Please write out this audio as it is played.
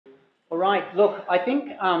All right. Look, I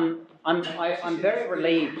think I'm very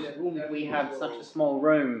relieved we have such a small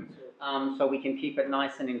room, so we can keep it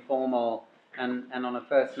nice and informal and on a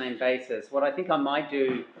first name basis. What I think I might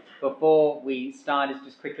do before we start is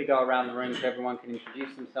just quickly go around the room so everyone can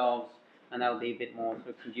introduce themselves, and that'll be a bit more sort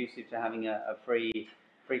of conducive to having a free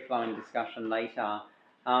flowing discussion later.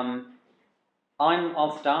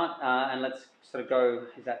 I'll start, and let's sort of go,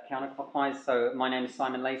 is that counterclockwise? So my name is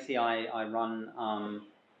Simon Lacey. I run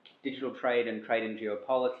digital trade and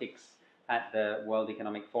geopolitics at the World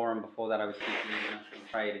Economic Forum. Before that, I was teaching international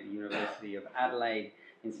trade at the University of Adelaide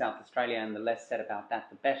in South Australia, and the less said about that,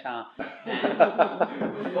 the better.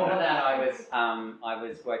 And before that, I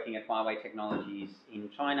was working at Huawei Technologies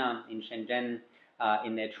in China, in Shenzhen,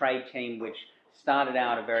 in their trade team, which started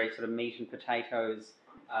out a very sort of meat and potatoes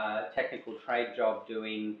technical trade job,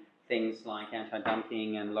 doing things like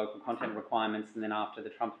anti-dumping and local content requirements, and then after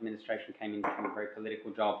the Trump administration came in, became a very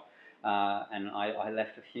political job, and I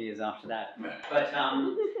left a few years after that.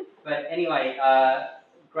 But anyway,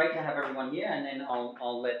 great to have everyone here, and then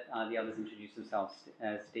I'll let the others introduce themselves.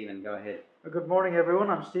 Stephen, go ahead. Good morning, everyone.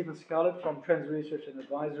 I'm Stephen Scarlett from Trends Research and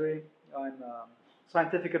Advisory. I'm a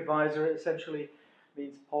scientific advisor. Essentially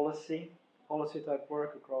means policy type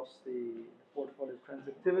work across the portfolio of trends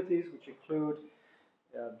activities, which include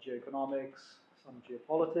geoeconomics, some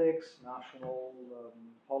geopolitics, national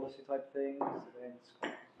policy type things, events,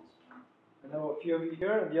 conferences. I know a few of you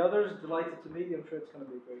here, and the others, delighted to meet you. I'm sure it's going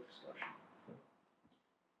to be a great discussion.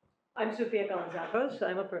 I'm Sofia Galazakos.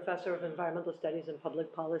 I'm a professor of environmental studies and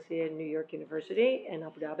public policy at New York University in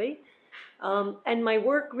Abu Dhabi. And my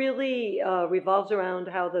work really revolves around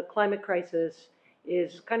how the climate crisis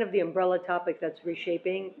is kind of the umbrella topic that's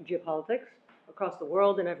reshaping geopolitics across the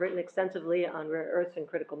world, and I've written extensively on rare earths and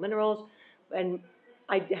critical minerals, and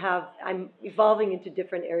I'm evolving into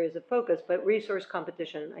different areas of focus, but resource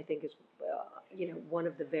competition, I think, is one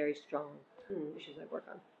of the very strong issues I work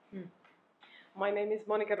on. My name is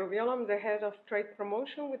Monica Rubiolo. I'm the head of trade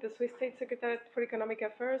promotion with the Swiss State Secretariat for Economic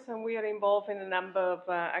Affairs, and we are involved in a number of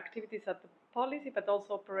activities at the policy, but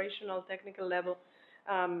also operational, technical level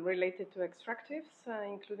related to extractives,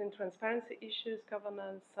 including transparency issues,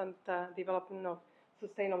 governance, and development of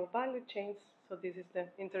sustainable value chains. So this is the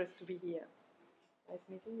interest to be here. Nice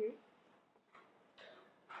meeting you.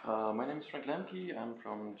 My name is Frank Lemke. I'm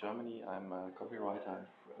from Germany. I'm a copywriter,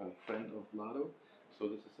 a friend of Lado. So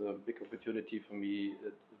this is a big opportunity for me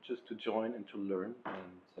just to join and to learn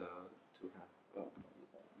and to have,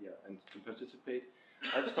 and to participate.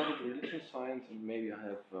 I've studied religion science, and maybe I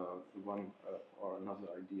have one or another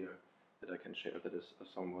idea that I can share that is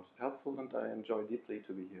somewhat helpful, and I enjoy deeply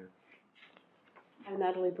to be here. I'm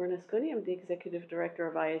Natalie Bernasconi. I'm the Executive Director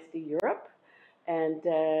of ISD Europe, and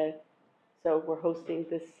so we're hosting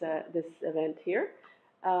this event here.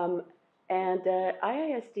 And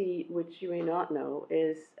IISD, which you may not know,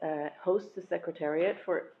 hosts the Secretariat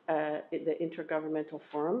for the Intergovernmental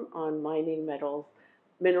Forum on Mining,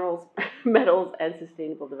 Minerals, Metals, and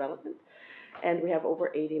Sustainable Development. And we have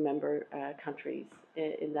over 80 member countries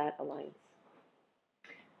in that alliance.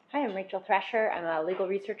 Hi, I'm Rachel Thrasher. I'm a legal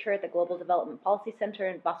researcher at the Global Development Policy Center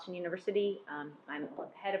at Boston University. I'm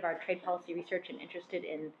head of our trade policy research and interested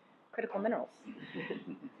in critical minerals.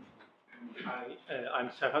 Hi, I'm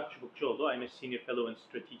Serhat Çubukçuoğlu. I'm a senior fellow in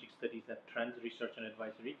strategic studies at Trends Research and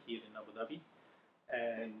Advisory here in Abu Dhabi.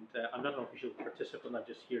 And I'm not an official participant, I'm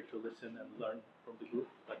just here to listen and learn from the group.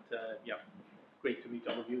 But great to meet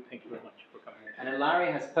all of you. Thank you very much for coming. And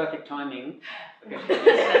Larry has perfect timing because she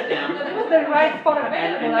sat down. That was the right spot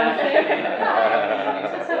available, I would say.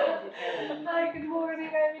 Hi, good morning.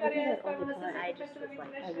 I'm Maria. I'm an assistant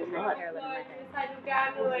professor of international law at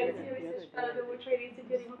Lugano and senior research fellow at the World Trade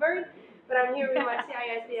Institute in Bern. But I'm here with my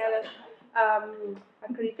CISD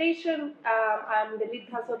accreditation. I'm the lead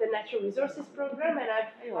counsel of the Natural Resources Program, and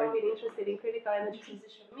I've been interested in critical energy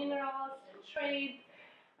transition minerals and trade.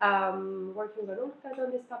 Working on UNPACks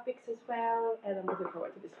on these topics as well, and I'm looking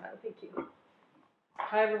forward to this panel. Thank you.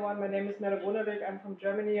 Hi everyone, my name is Mette Brunnerweg. I'm from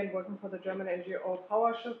Germany and working for the German NGO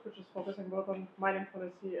Power Shift, which is focusing both on mining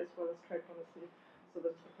policy as well as trade policy. So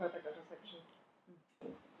this is the perfect intersection.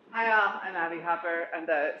 Hi all, I'm Abby Hopper. I'm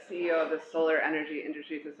the CEO of the Solar Energy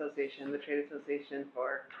Industries Association, the trade association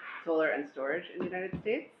for solar and storage in the United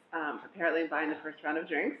States. Apparently I'm buying the first round of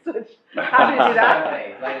drinks, which happy to do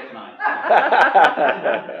that. Late at night.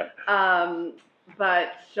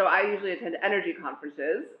 So I usually attend energy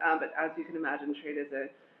conferences, but as you can imagine, trade is an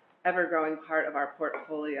ever-growing part of our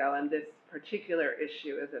portfolio, and this particular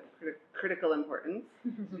issue is of critical importance.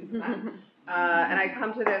 And I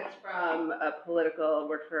come to this from a political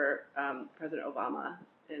work for President Obama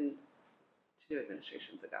in 2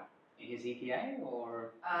 administrations ago. His EPA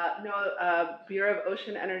or? No, Bureau of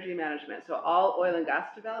Ocean Energy Management. So all oil and gas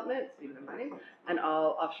development, speaking of money, and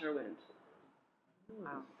all offshore wind.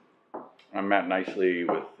 Wow. I'm Matt Nicely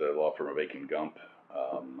with the law firm of Aiken Gump.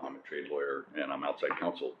 I'm a trade lawyer, and I'm outside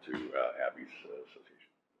counsel to Abby's association.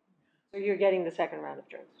 So you're getting the second round of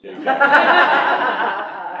drinks.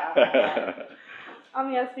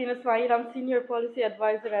 I'm Yasmin Ismail. I'm Senior Policy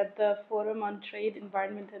Advisor at the Forum on Trade,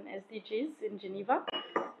 Environment and SDGs in Geneva.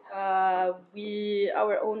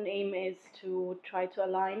 Our own aim is to try to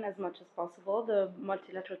align as much as possible the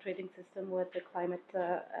multilateral trading system with the climate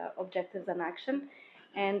objectives and action.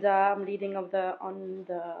 And I'm leading on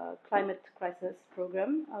the climate crisis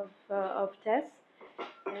program of TESS.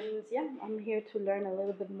 And yeah, I'm here to learn a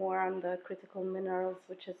little bit more on the critical minerals,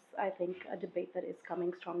 which is, I think, a debate that is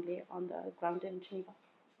coming strongly on the ground in Geneva.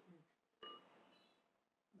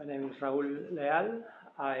 My name is Raul Leal.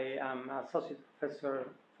 I am Associate Professor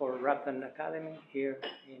for Rabdan Academy here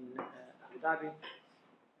in Abu Dhabi.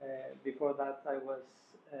 Before that, I was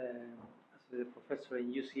Associate Professor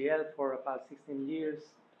in UCL for about 16 years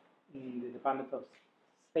in the Department of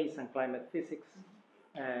Space and Climate Physics.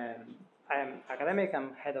 I am academic.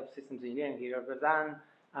 I'm head of systems engineering here at Rabdan,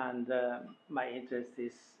 and my interest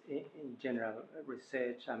is in general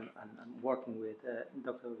research and working with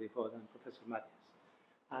Dr. Vivod and Professor Matthias.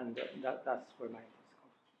 And that's where my interest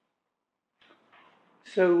comes.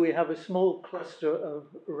 So we have a small cluster of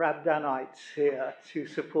Rabdanites here to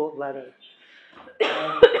support Lado.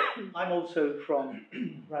 I'm also from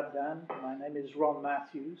Rabdan. My name is Ron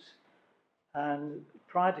Matthews. And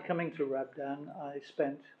prior to coming to Rabdan, I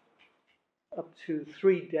spent up to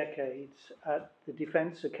 3 decades at the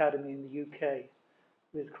Defence Academy in the UK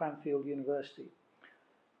with Cranfield University.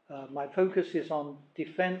 My focus is on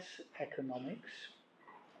defence economics,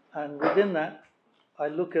 and within that I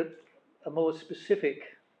look at a more specific,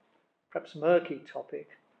 perhaps murky topic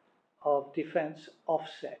of defence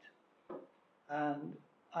offset. And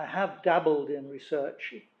I have dabbled in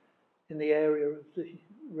research in the area of the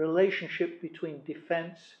relationship between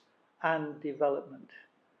defence and development.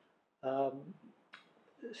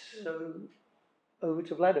 So over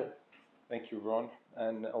to Vlado. Thank you, Ron.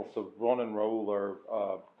 And also, Ron and Raul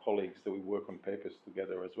are colleagues that we work on papers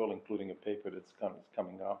together as well, including a paper that's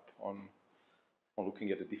coming up on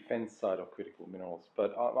looking at the defense side of critical minerals.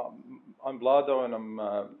 But I'm Vlado, and I'm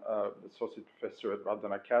Associate Professor at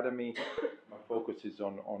Rabdan Academy. My focus is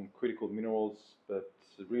on critical minerals, but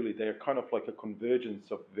really they're kind of like a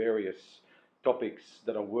convergence of various topics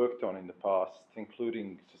that are worked on in the past,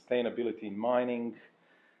 including sustainability in mining,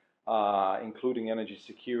 including energy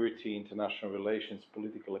security, international relations,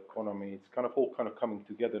 political economy. It's kind of all coming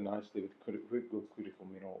together nicely with critical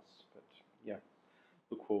minerals. But yeah,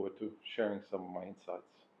 look forward to sharing some of my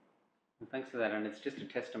insights. Well, thanks for that, and it's just a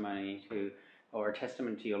testimony to, or a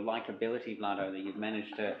testament to your likability, Vlado, that you've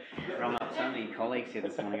managed to drum up so many colleagues here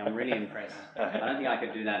this morning. I'm really impressed. I don't think I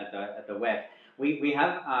could do that at the WEF. We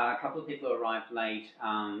have a couple of people who arrived late,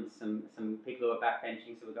 some people who are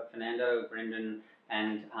backbenching. So we've got Fernando, Brendan,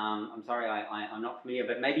 and I'm sorry I'm not familiar,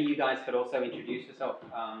 but maybe you guys could also introduce yourselves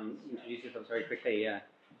very quickly. Yeah.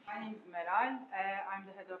 My name is Meral. I'm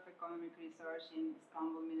the head of economic research in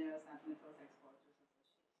Istanbul Minerals and Metals Exporters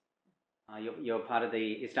Association. You're part of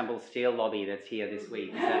the Istanbul Steel lobby that's here this week.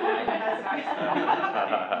 Is that right? That's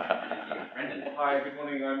right. Brendan. Hi, good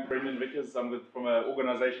morning. I'm Brendan Vickers. I'm from an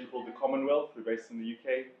organisation called the Commonwealth. We're based in the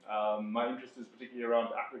UK. My interest is particularly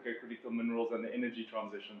around Africa, critical minerals, and the energy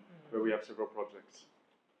transition, where we have several projects.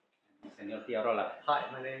 Senor Tiarola. Hi,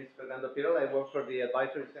 my name is Fernando Pirol. I work for the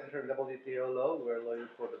Advisory Center in WTO Law. We're lawyers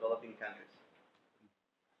for developing countries.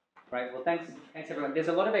 Right. Well, thanks everyone. There's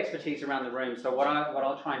a lot of expertise around the room. So what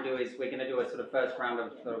I'll try and do is we're going to do a sort of first round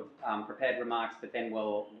of prepared remarks, but then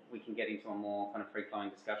we can get into a more kind of free flowing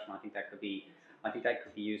discussion. I think that could be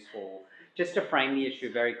useful. Just to frame the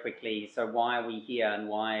issue very quickly. So why are we here, and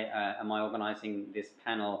why am I organising this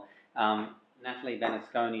panel? Natalie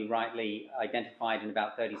Benasconi rightly identified in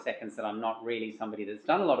about 30 seconds that I'm not really somebody that's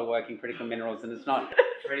done a lot of work in critical minerals, and it's not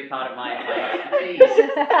really part of my expertise.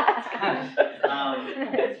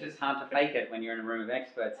 It's just hard to fake it when you're in a room of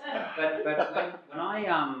experts. But when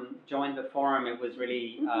I joined the forum, it was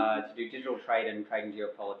really to do digital trade and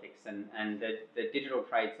geopolitics, and the digital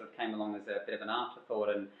trade sort of came along as a bit of an afterthought,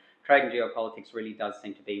 and trade and geopolitics really does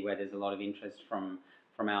seem to be where there's a lot of interest from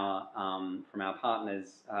our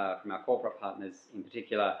partners, from our corporate partners in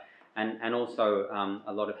particular, and also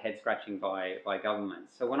a lot of head scratching by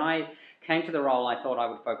governments. So when I came to the role, I thought I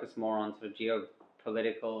would focus more on sort of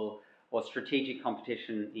geopolitical or strategic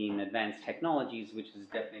competition in advanced technologies, which is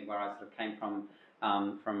definitely where I sort of came from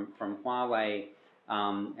from Huawei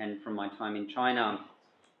and from my time in China.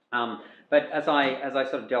 But as I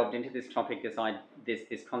sort of delved into this topic,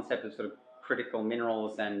 this concept of sort of critical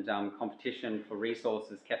minerals and competition for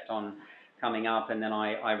resources kept on coming up, and then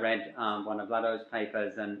I read one of Lado's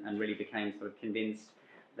papers and really became sort of convinced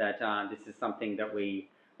that this is something that we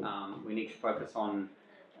need to focus on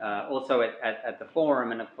also at the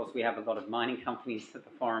forum. And of course we have a lot of mining companies at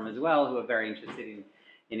the forum as well who are very interested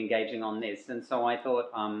in engaging on this. And so I thought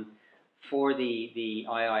for the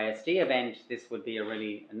IISD event, this would be a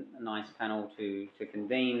really nice panel to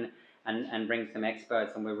convene and bring some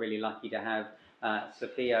experts, and we're really lucky to have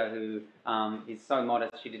Sophia, who is so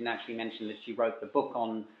modest, she didn't actually mention that she wrote the book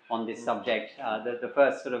on this subject, the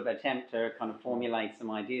first sort of attempt to kind of formulate some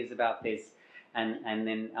ideas about this, and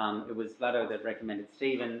then it was Lado that recommended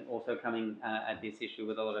Stephen also coming at this issue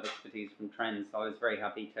with a lot of expertise from Trends, so I was very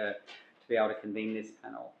happy to be able to convene this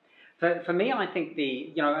panel. For me, I think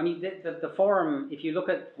the forum, if you look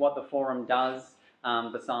at what the forum does,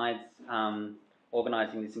 besides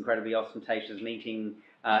organising this incredibly ostentatious meeting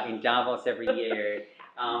in Davos every year,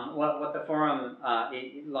 what the forum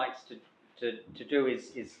it likes to do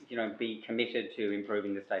is be committed to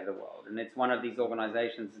improving the state of the world. And it's one of these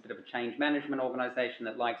organisations, it's a bit of a change management organisation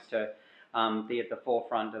that likes to be at the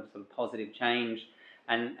forefront of sort of positive change.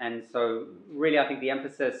 And so really I think the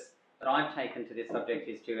emphasis that I've taken to this subject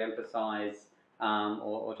is to emphasise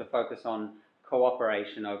or to focus on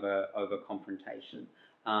cooperation over confrontation.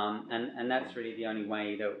 And that's really the only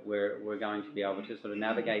way that we're going to be able to sort of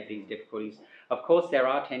navigate these difficulties. Of course, there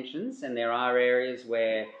are tensions and there are areas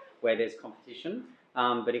where there's competition,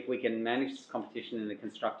 but if we can manage this competition in a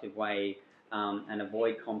constructive way and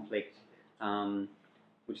avoid conflict,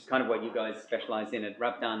 which is kind of what you guys specialise in at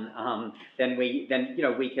Rabdan, then we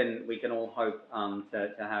can all hope to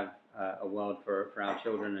have a world for our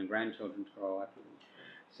children and grandchildren to grow up in.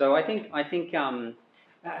 So I think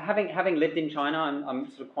having lived in China, I'm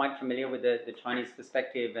sort of quite familiar with the Chinese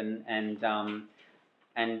perspective, and the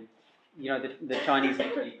Chinese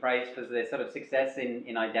need to be praised for their sort of success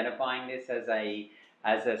in identifying this as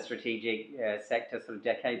a strategic sector sort of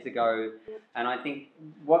decades ago. And I think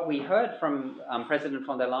what we heard from President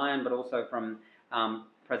von der Leyen, but also from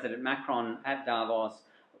President Macron at Davos,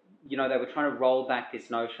 they were trying to roll back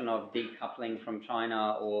this notion of decoupling from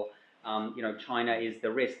China, or China is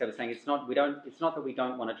the risk. They were saying it's not that we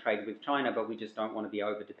don't want to trade with China, but we just don't want to be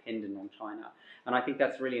over dependent on China. And I think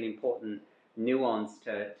that's really an important nuance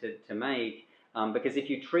to make, because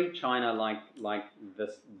if you treat China like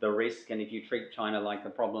the risk, and if you treat China like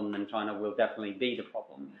the problem, then China will definitely be the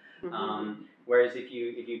problem. Whereas if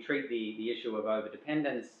you treat the issue of over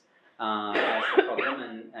dependence as the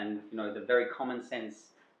problem, and the very common sense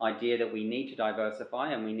idea that we need to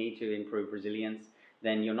diversify and we need to improve resilience,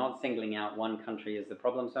 then you're not singling out one country as the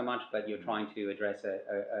problem so much, but you're trying to address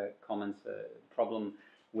a common problem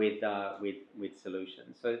with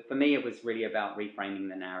solutions. So for me, it was really about reframing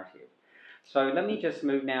the narrative. So let me just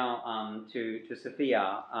move now to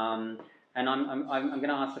Sophia, and I'm going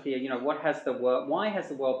to ask Sophia, why has the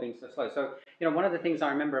world been so slow? So one of the things I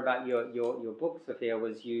remember about your book, Sophia,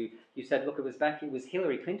 was you said, look, it was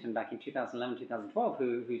Hillary Clinton back in 2011, 2012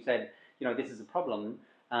 who said, this is a problem,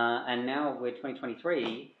 and now we're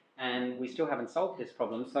 2023 and we still haven't solved this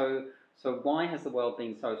problem. So why has the world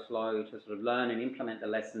been so slow to sort of learn and implement the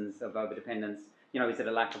lessons of overdependence? Is it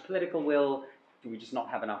a lack of political will? Do we just not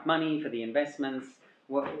have enough money for the investments?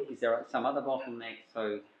 Is there some other bottleneck?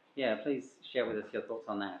 So yeah, please share with us your thoughts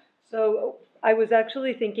on that. So I was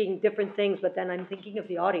actually thinking different things, but then I'm thinking of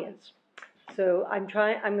the audience. So I'm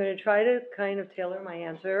going to try to kind of tailor my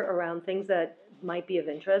answer around things that might be of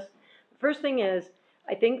interest. The first thing is,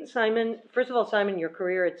 I think first of all, Simon, your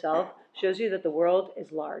career itself shows you that the world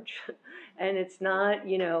is large, and it's not,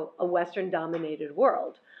 a Western-dominated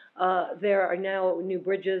world. There are now new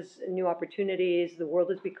bridges, new opportunities. The world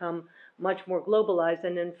has become much more globalized,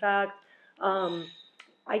 and in fact,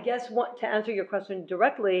 I guess to answer your question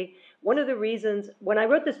directly, one of the reasons when I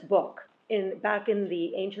wrote this book back in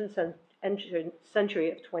the ancient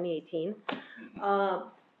century of 2018.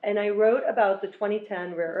 And I wrote about the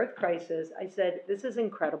 2010 rare earth crisis. I said, this is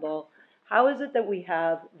incredible. How is it that we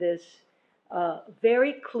have this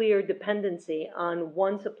very clear dependency on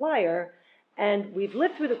one supplier, and we've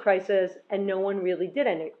lived through the crisis and no one really did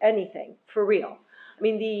anything for real? I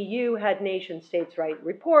mean, the EU had nation states write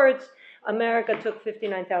reports. America took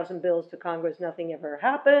 59,000 bills to Congress. Nothing ever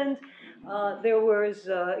happened. There was,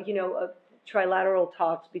 trilateral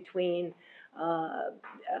talks between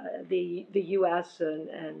the U.S.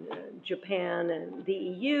 and Japan and the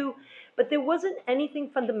EU, but there wasn't anything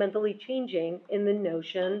fundamentally changing in the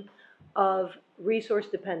notion of resource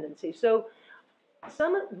dependency. So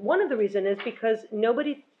one of the reasons is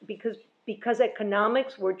because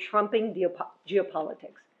economics were trumping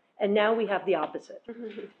geopolitics, and now we have the opposite.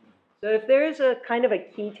 So if there is a kind of a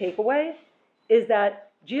key takeaway, is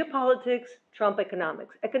that geopolitics trump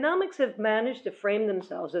economics. Economics have managed to frame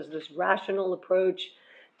themselves as this rational approach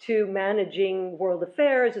to managing world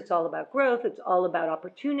affairs. It's all about growth. It's all about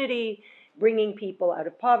opportunity, bringing people out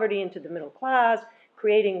of poverty into the middle class,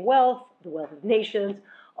 creating wealth, the wealth of nations,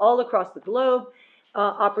 all across the globe,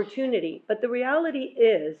 opportunity. But the reality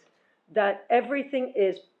is that everything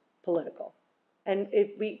is political. And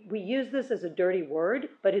we use this as a dirty word,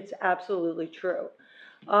 but it's absolutely true.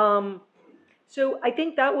 So I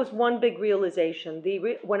think that was one big realization.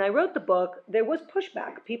 When I wrote the book, there was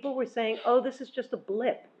pushback. People were saying, oh, this is just a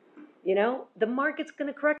blip. You know, the market's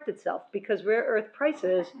going to correct itself because rare earth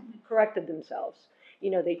prices corrected themselves. You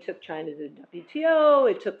know, they took China to the WTO.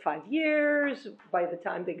 It took 5 years. By the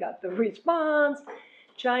time they got the response,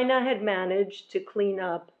 China had managed to clean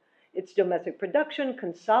up its domestic production,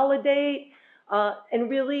 consolidate, and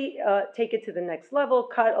really take it to the next level,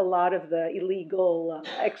 cut a lot of the illegal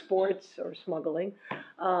exports or smuggling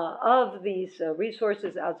of these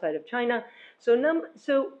resources outside of China.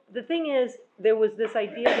 So the thing is, there was this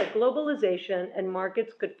idea that globalization and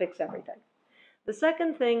markets could fix everything. The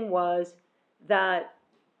second thing was that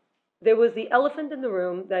there was the elephant in the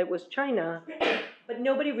room that was China, but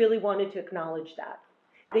nobody really wanted to acknowledge that.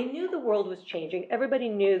 They knew the world was changing. Everybody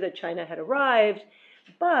knew that China had arrived,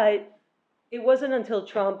 but it wasn't until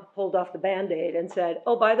Trump pulled off the Band-Aid and said,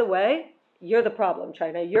 oh, by the way, you're the problem,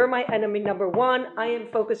 China. You're my enemy number one. I am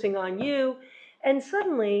focusing on you. And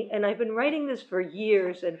suddenly, and I've been writing this for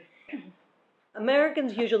years, and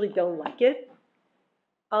Americans usually don't like it,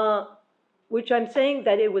 which I'm saying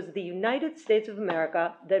that it was the United States of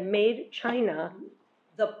America that made China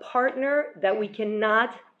the partner that we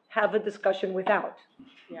cannot have a discussion without.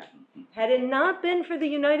 Yeah. Had it not been for the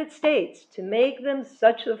United States to make them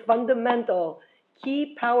such a fundamental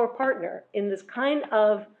key power partner in this kind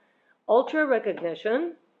of ultra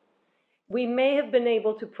recognition, we may have been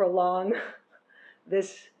able to prolong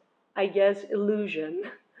this, I guess, illusion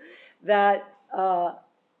that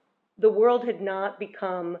the world had not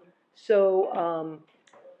become so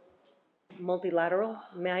multilateral,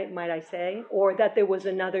 might I say, or that there was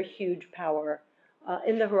another huge power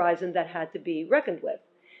in the horizon that had to be reckoned with.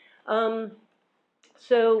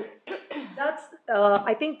 So that's,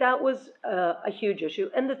 I think that was a huge issue.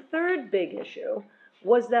 And the third big issue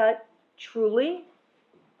was that truly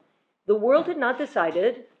the world had not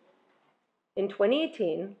decided in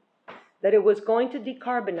 2018 that it was going to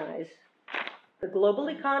decarbonize the global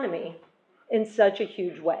economy in such a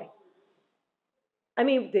huge way. I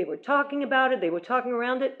mean, they were talking about it, they were talking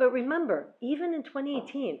around it, but remember, even in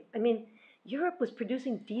 2018, I mean, Europe was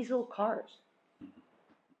producing diesel cars.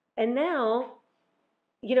 And now,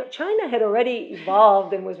 you know, China had already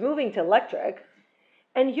evolved and was moving to electric,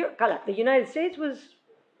 and the United States was,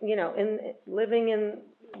 you know, living in,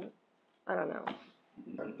 I don't know,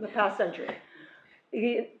 the past century.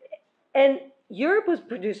 And Europe was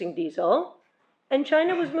producing diesel, and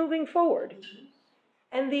China was moving forward.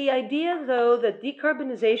 And the idea, though, that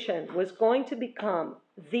decarbonization was going to become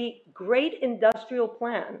the great industrial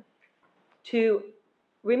plan to,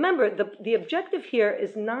 remember, the objective here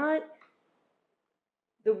is not,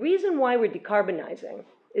 the reason why we're decarbonizing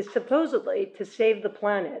is supposedly to save the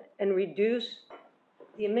planet and reduce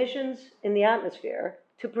the emissions in the atmosphere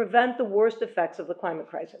to prevent the worst effects of the climate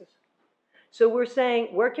crisis. So we're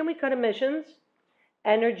saying, where can we cut emissions?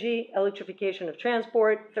 Energy, electrification of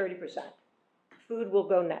transport, 30%. Food will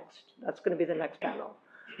go next. That's going to be the next panel.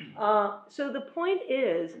 So the point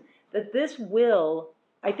is that this will,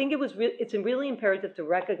 I think it's really imperative to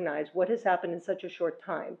recognize what has happened in such a short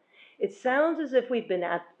time. It sounds as if we've been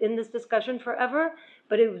in this discussion forever,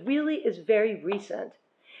 but it really is very recent.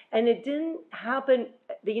 And it didn't happen,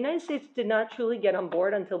 the United States did not truly get on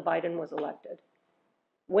board until Biden was elected.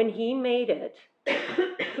 When he made it,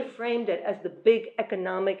 he framed it as the big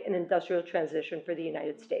economic and industrial transition for the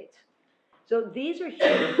United States. So these are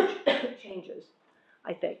huge changes,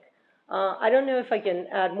 I think. I don't know if I can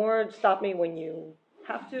add more. Stop me when you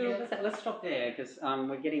have to. Yeah, let's stop there because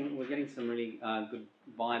we're getting some really good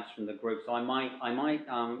vibes from the group. So I might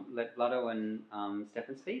let Vlado and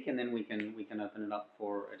Stefan speak, and then we can open it up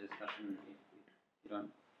for a discussion if you don't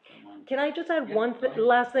mind. Can I just add one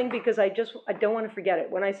last thing, because I don't want to forget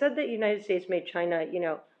it. When I said that the United States made China, you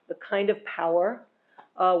know, the kind of power,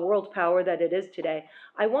 world power that it is today,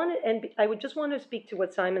 I would just want to speak to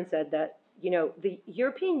what Simon said, that, you know, the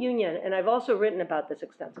European Union, and I've also written about this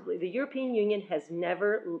extensively, the European Union has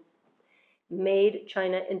never made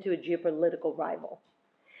China into a geopolitical rival.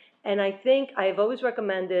 And I think I've always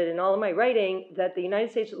recommended in all of my writing that the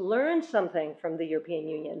United States learn something from the European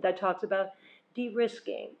Union that talks about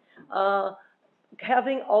de-risking,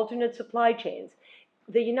 having alternate supply chains.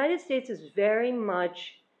 The United States is very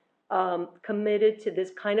much committed to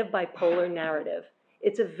this kind of bipolar narrative.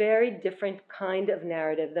 It's a very different kind of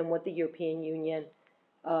narrative than what the European Union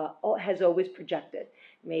has always projected.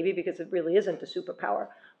 Maybe because it really isn't a superpower.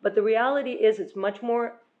 But the reality is it's much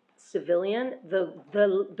more civilian.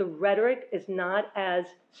 The rhetoric is not as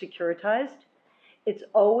securitized. It's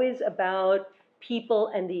always about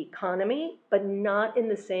people and the economy, but not in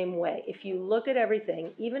the same way. If you look at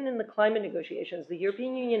everything, even in the climate negotiations, the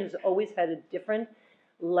European Union has always had a different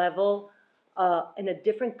level and a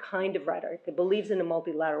different kind of rhetoric. It believes in a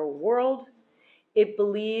multilateral world. It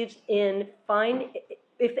believes in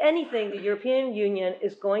if anything, the European Union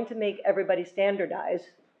is going to make everybody standardize.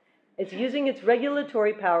 It's using its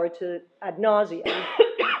regulatory power to ad nauseum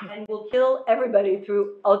and will kill everybody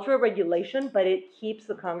through ultra regulation, but it keeps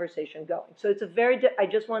the conversation going. So it's a I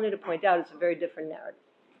just wanted to point out it's a very different narrative.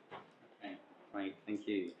 Okay, great, thank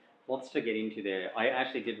you. Lots to get into there. I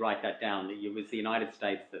actually did write that down, that it was the United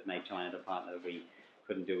States that made China the partner that we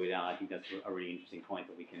couldn't do without. I think that's a really interesting point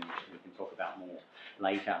that we can talk about more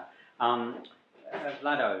later.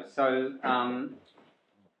 Vlado, so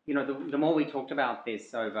you know, the more we talked about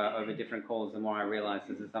this over different calls, the more I realized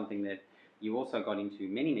this is something that you also got into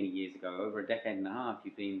many, many years ago. Over a decade and a half,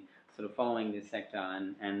 you've been sort of following this sector,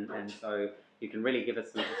 and so you can really give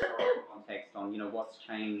us some historical context on, you know, what's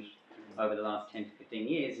changed over the last 10 to 15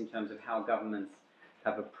 years in terms of how governments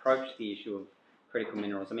have approached the issue of critical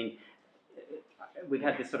minerals. I mean, we've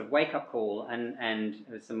had this sort of wake-up call and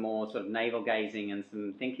some more sort of navel-gazing and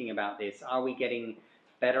some thinking about this. Are we getting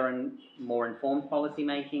better and more informed policy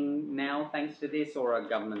making now thanks to this, or are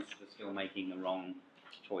governments still making the wrong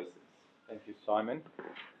choices? Thank you, Simon.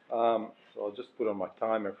 So I'll just put on my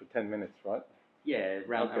timer for 10 minutes, right? Yeah,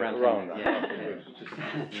 around that. Yeah. Just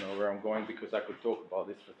where I'm going, because I could talk about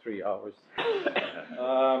this for 3 hours.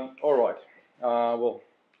 All right. Well,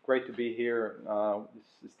 great to be here,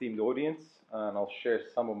 this esteemed audience, and I'll share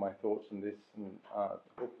some of my thoughts on this and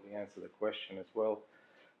hopefully answer the question as well to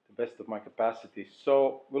the best of my capacity.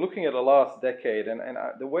 So we're looking at the last decade, and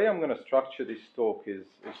the way I'm going to structure this talk is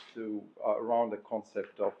to around the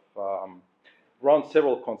concept of around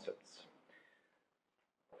several concepts.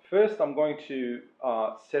 First, I'm going to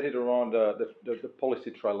set it around the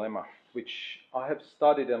policy trilemma, which I have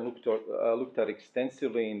studied and looked at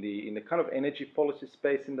extensively in the kind of energy policy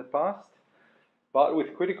space in the past. But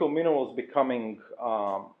with critical minerals becoming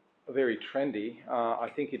very trendy, I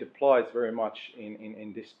think it applies very much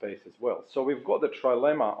in this space as well. So we've got the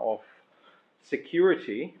trilemma of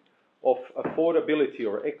security, of affordability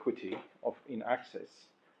or equity in access,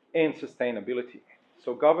 and sustainability.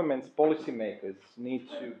 So governments, policymakers need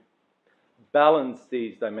to balance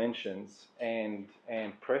these dimensions and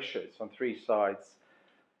pressures on three sides,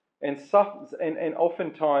 and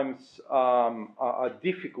oftentimes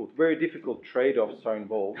very difficult trade-offs are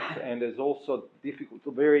involved, and there's also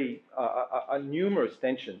numerous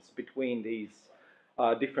tensions between these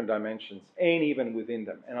different dimensions and even within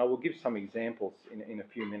them. And I will give some examples in a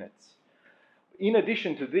few minutes. In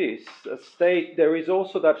addition to this, there is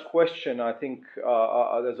also that question. I think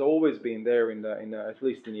there's always been there at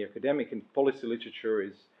least in the academic and policy literature,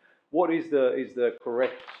 is what is the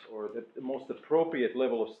correct or the most appropriate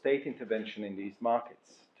level of state intervention in these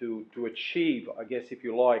markets to achieve, I guess, if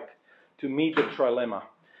you like, to meet the trilemma,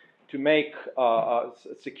 to make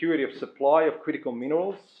security of supply of critical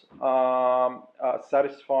minerals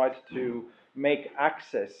satisfied, to make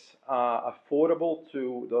access affordable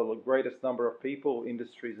to the greatest number of people,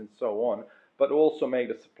 industries, and so on, but also make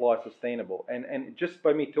the supply sustainable. And just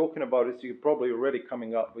by me talking about this, you're probably already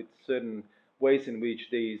coming up with certain ways in which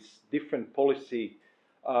these different policy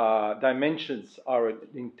dimensions are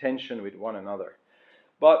in tension with one another.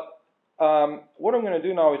 But what I'm going to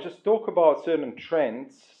do now is just talk about certain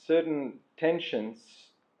trends, certain tensions,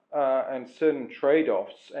 and certain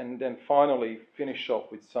trade-offs, and then finally finish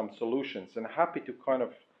off with some solutions. And happy to kind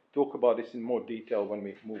of talk about this in more detail when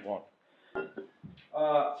we move on.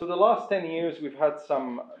 So the last 10 years we've had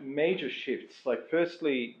some major shifts, like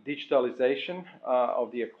firstly digitalization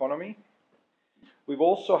of the economy. We've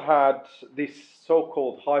also had this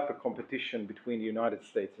so-called hyper-competition between the United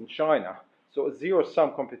States and China. So a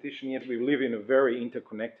zero-sum competition, yet we live in a very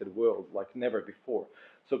interconnected world like never before.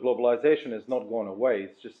 So globalization has not gone away,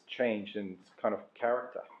 it's just changed in its kind of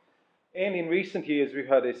character. And in recent years, we've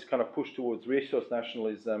had this kind of push towards resource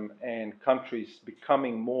nationalism and countries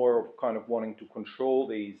becoming more of kind of wanting to control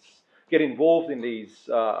these get involved in these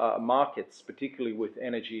markets, particularly with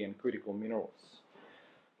energy and critical minerals.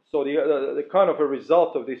 So the kind of a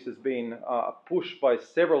result of this has been pushed by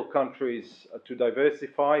several countries to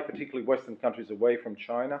diversify, particularly Western countries away from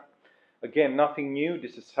China. Again, nothing new.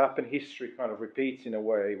 This has happened. History kind of repeats in a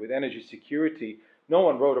way. With energy security, no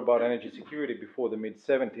one wrote about energy security before the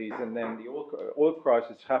mid-70s, and then the oil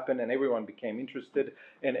crisis happened, and everyone became interested,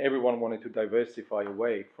 and everyone wanted to diversify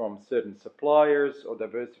away from certain suppliers or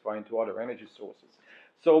diversify into other energy sources.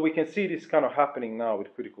 So we can see this kind of happening now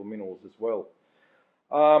with critical minerals as well.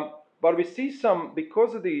 But we see some,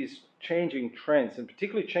 because of these changing trends, and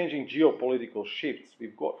particularly changing geopolitical shifts,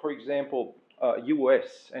 we've got, for example,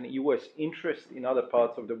 US and US interest in other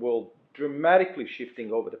parts of the world dramatically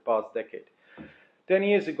shifting over the past decade. 10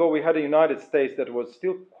 years ago, we had a United States that was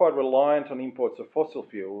still quite reliant on imports of fossil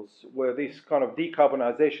fuels, where this kind of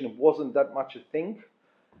decarbonization wasn't that much a thing.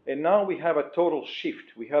 And now we have a total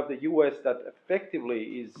shift. We have the US that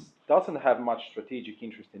effectively doesn't have much strategic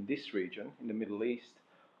interest in this region, in the Middle East,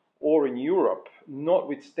 or in Europe,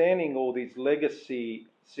 notwithstanding all these legacy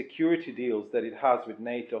security deals that it has with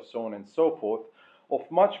NATO, so on and so forth. Of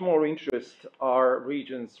much more interest are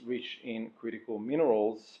regions rich in critical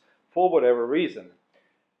minerals for whatever reason.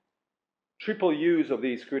 Triple use of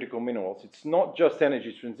these critical minerals. It's not just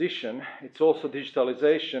energy transition, it's also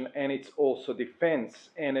digitalization, and it's also defense.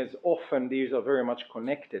 And as often, these are very much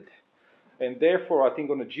connected. And therefore, I think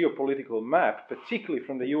on a geopolitical map, particularly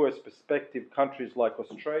from the US perspective, countries like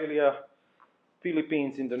Australia,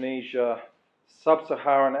 Philippines, Indonesia,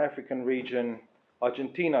 Sub-Saharan African region,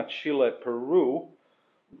 Argentina, Chile, Peru,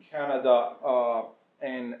 Canada,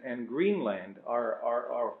 and Greenland are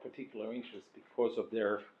of particular interest because of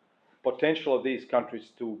their potential of these countries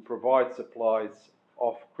to provide supplies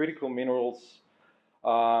of critical minerals,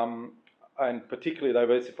 and particularly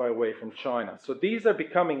diversify away from China. So these are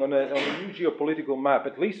becoming, on a new geopolitical map,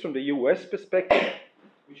 at least from the US perspective,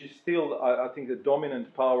 which is still, I think, the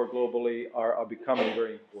dominant power globally, are becoming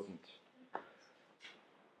very important.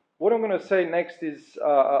 What I'm going to say next is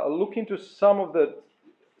look into some of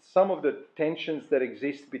the tensions that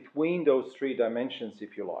exist between those three dimensions,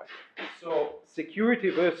 if you like. So security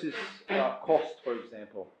versus cost, for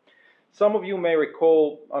example. Some of you may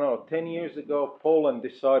recall, I don't know, 10 years ago, Poland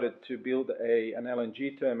decided to build an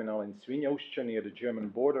LNG terminal in Świnoujście near the German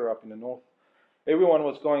border up in the north. Everyone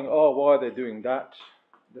was going, oh, why are they doing that?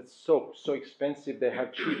 That's so expensive. They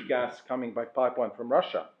have cheap gas coming by pipeline from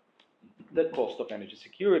Russia. The cost of energy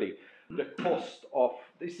security. The cost of,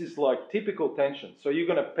 this is like typical tension. So you're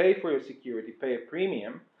going to pay for your security, pay a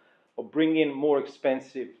premium, or bring in more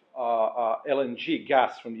expensive LNG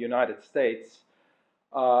gas from the United States.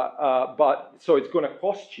 But so it's going to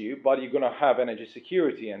cost you, but you're going to have energy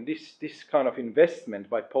security. And this kind of investment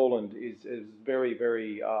by Poland is very,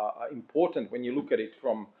 very important when you look at it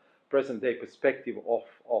from present-day perspective of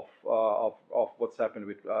what's happened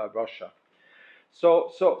with Russia.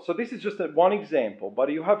 So this is just one example,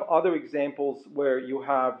 but you have other examples where you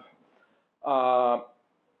have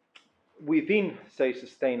within, say,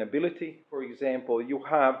 sustainability, for example, you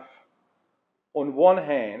have on one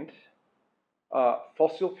hand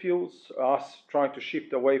fossil fuels, us trying to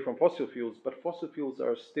shift away from fossil fuels, but fossil fuels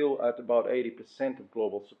are still at about 80% of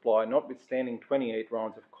global supply, notwithstanding 28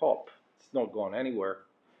 rounds of COP. It's not gone anywhere.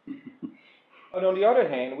 And on the other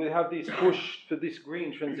hand, we have this push to this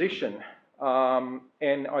green transition.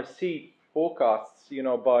 And I see forecasts,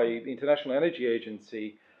 by the International Energy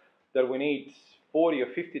Agency that we need 40 or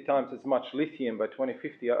 50 times as much lithium by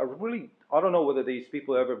 2050. I don't know whether these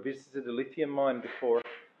people ever visited a lithium mine before.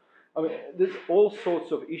 I mean, there's all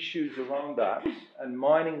sorts of issues around that, and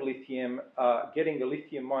mining lithium, getting the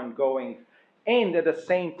lithium mine going, and at the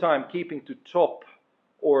same time keeping to top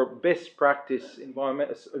or best practice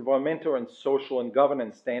environmental and social and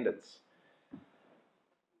governance standards.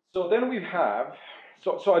 So then we have,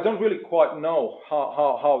 so I don't really quite know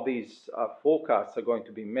how these forecasts are going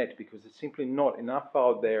to be met, because there's simply not enough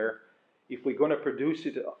out there if we're going to produce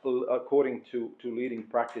it according to leading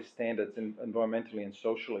practice standards environmentally and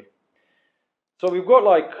socially. So we've got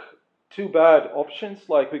like two bad options.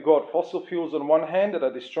 Like we've got fossil fuels on one hand that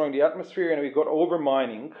are destroying the atmosphere, and we've got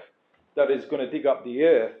overmining that is going to dig up the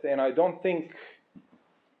earth. And I don't think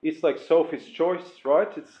it's like Sophie's choice,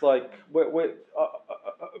 right? It's like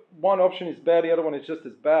one option is bad, the other one is just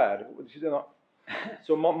as bad.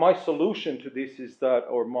 So my solution to this is that,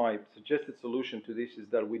 or my suggested solution to this is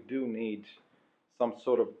that we do need some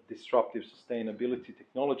sort of disruptive sustainability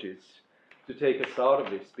technologies to take us out of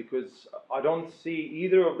this, because I don't see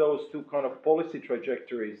either of those two kind of policy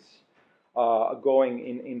trajectories going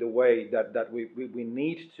in the way that we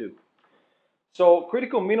need to. So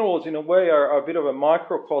critical minerals, in a way, are a bit of a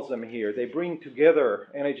microcosm here. They bring together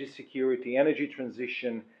energy security, energy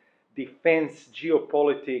transition, defense,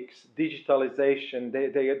 geopolitics, digitalization.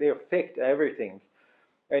 They affect everything.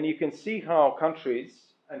 And you can see how countries,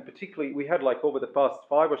 and particularly we had like over the past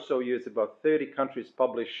 5 or so years, about 30 countries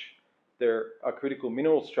publish their critical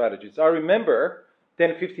mineral strategies. I remember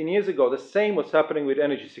 10, 15 years ago, the same was happening with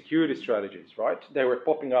energy security strategies, right? They were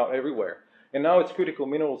popping out everywhere. And now it's critical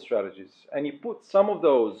mineral strategies. And you put some of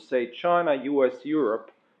those, say China, US,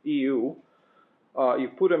 Europe, EU, you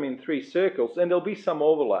put them in 3 circles, and there'll be some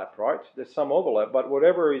overlap, right? There's some overlap, but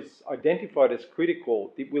whatever is identified as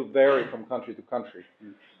critical, it will vary from country to country.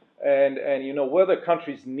 And you know, whether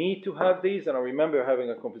countries need to have these, and I remember having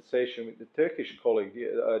a conversation with the Turkish colleague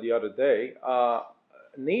the other day,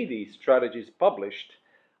 need these strategies published.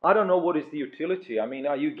 I don't know what is the utility. I mean,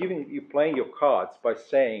 are you playing your cards by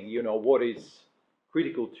saying, you know, what is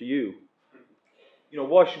critical to you? You know,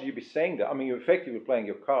 why should you be saying that? I mean, you're effectively playing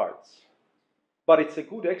your cards. But it's a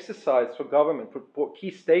good exercise for government, for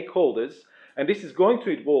key stakeholders, and this is going to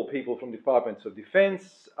involve people from departments of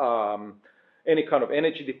defense, any kind of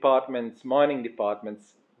energy departments, mining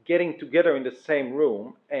departments, getting together in the same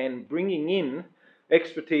room and bringing in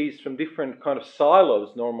expertise from different kind of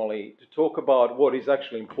silos normally to talk about what is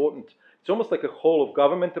actually important. It's almost like a whole of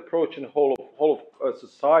government approach and a whole of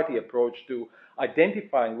society approach to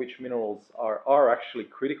identifying which minerals are actually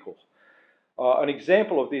critical. An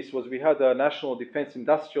example of this was we had a National Defense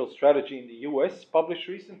Industrial Strategy in the US published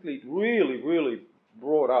recently. It really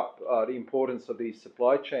brought up the importance of these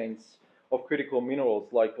supply chains of critical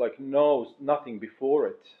minerals like nothing before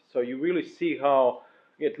it. So you really see how,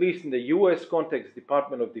 at least in the US context,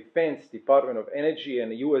 Department of Defense, Department of Energy,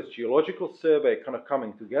 and the US Geological Survey kind of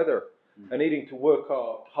coming together and needing to work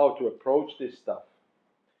out how to approach this stuff.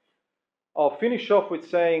 I'll finish off with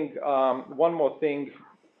saying one more thing.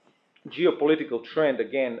 Geopolitical trend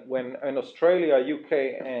again. When in Australia,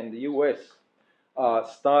 UK, and the US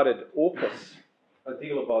started AUKUS, a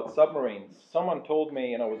deal about submarines, someone told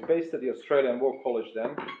me, and I was based at the Australian War College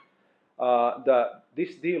then, that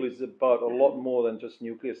this deal is about a lot more than just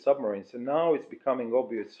nuclear submarines. And now it's becoming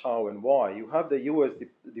obvious how and why. You have the US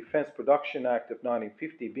Defense Production Act of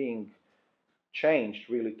 1950 being changed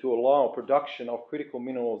really to allow production of critical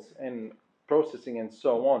minerals and processing and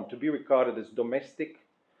so on to be regarded as domestic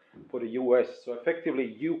for the US. So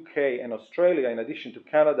effectively UK and Australia, in addition to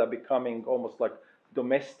Canada, becoming almost like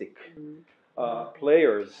domestic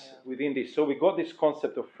players within this. So we got this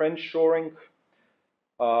concept of friendshoring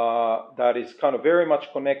that is kind of very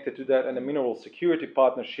much connected to that, and the mineral security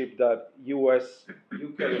partnership that US,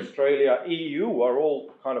 UK, Australia, EU are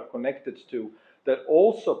all kind of connected to, that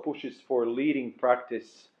also pushes for leading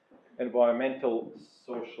practice, environmental,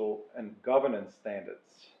 social, and governance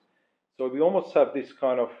standards. So we almost have this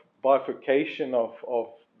kind of bifurcation of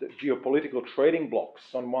the geopolitical trading blocks.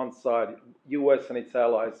 On one side, US and its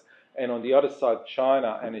allies, and on the other side,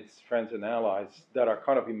 China and its friends and allies that are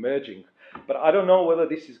kind of emerging. But I don't know whether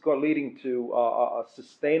this is leading to a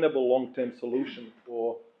sustainable long-term solution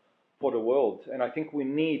for the world. And I think we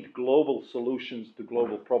need global solutions to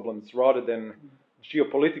global problems rather than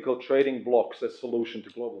geopolitical trading blocks as solution to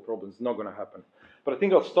global problems. It's not going to happen. But I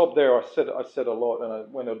think I'll stop there. I said a lot and I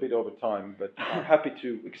went a bit over time, but I'm happy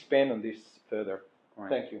to expand on this further. Right.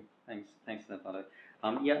 Thank you. Thanks for that,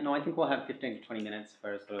 Vlado. Yeah, no, I think we'll have 15 to 20 minutes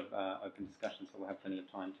for a sort of open discussion, so we'll have plenty of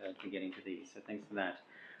time to get into these. So thanks for that.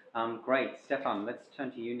 Great, Stefan, let's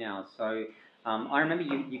turn to you now. So I remember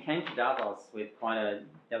you came to Davos with quite a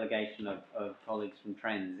delegation of colleagues from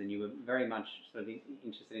Trends, and you were very much sort of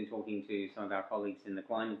interested in talking to some of our colleagues in the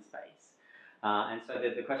climate space. And so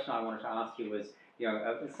the question I wanted to ask you was, you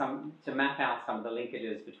know, to map out some of the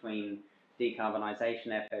linkages between decarbonisation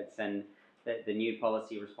efforts and the new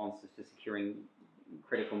policy responses to securing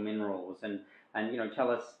critical minerals, and you know,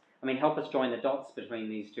 tell us, I mean, help us join the dots between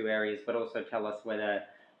these two areas, but also tell us whether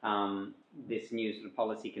this new sort of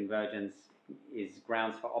policy convergence is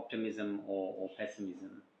grounds for optimism or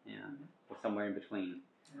pessimism, or somewhere in between.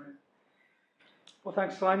 Right. Well,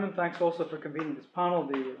 thanks, Simon. Thanks also for convening this panel.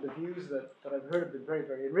 The views that I've heard have been very,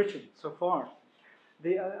 very enriching so far.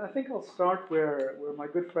 I think I'll start where my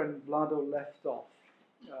good friend Vlado left off.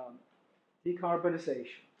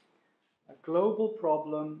 Decarbonisation. A global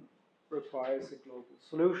problem requires a global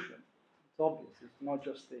solution. It's obvious. It's not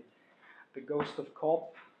just the ghost of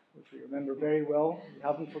COP, which we remember very well. We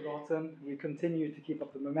haven't forgotten. We continue to keep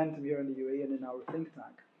up the momentum here in the UAE and in our think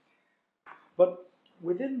tank. But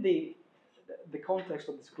within the context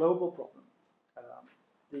of this global problem,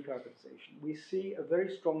 decarbonisation, we see a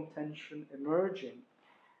very strong tension emerging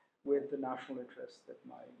with the national interests that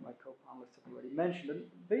my co-panelists have already mentioned. And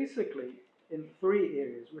basically, in three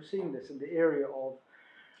areas, we're seeing this in the area of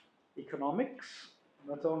economics,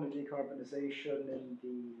 not only decarbonization in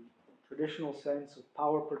the traditional sense of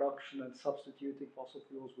power production and substituting fossil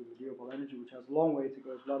fuels with renewable energy, which has a long way to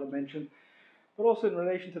go, as Vlado mentioned, but also in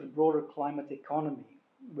relation to the broader climate economy,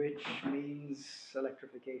 which means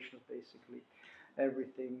electrification of basically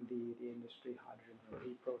everything, the industry, hydrogen for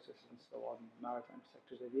heat processes and so on, maritime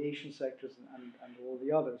sectors, aviation sectors, and all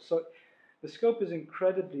the others. So the scope is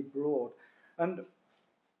incredibly broad. And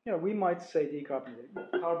you know, we might say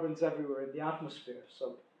decarbonization. Carbon's everywhere in the atmosphere, so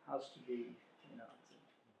it has to be, you know,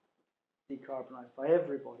 decarbonized by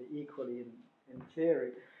everybody equally in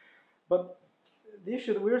theory. But the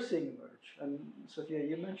issue that we're seeing emerge, and Sophia,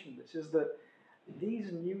 you mentioned this, is that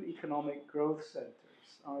these new economic growth centers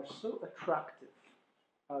are so attractive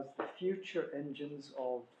as the future engines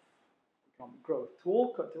of economic growth to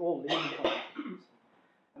all leading countries.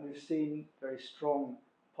 And we've seen very strong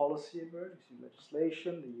policy emerge. We've seen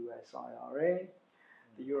legislation, the US IRA,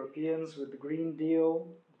 the Europeans with the Green Deal,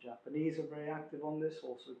 the Japanese are very active on this,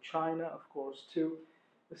 also China, of course, to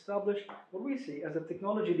establish what we see as a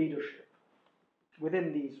technology leadership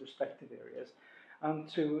within these respective areas, and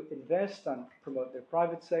to invest and promote their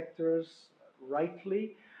private sectors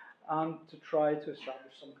rightly, and to try to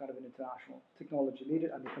establish some kind of an international technology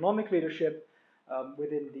leader and economic leadership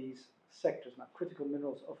within these sectors. Now, critical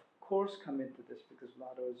minerals, of course, come into this because,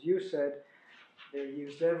 Vlado, as you said, they're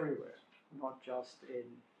used everywhere, not just in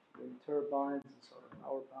wind turbines and solar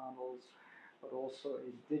power panels, but also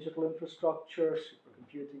in digital infrastructure,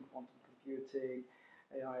 supercomputing, quantum computing.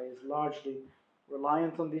 AI is largely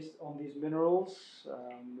reliant on these minerals,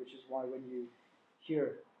 which is why when you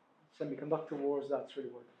hear semiconductor wars, that's really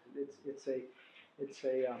what it is. It's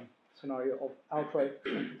a scenario of outright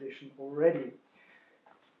competition already.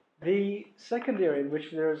 The second area in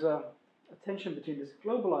which there's a tension between this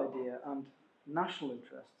global idea and national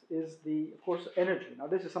interests is of course, energy. Now,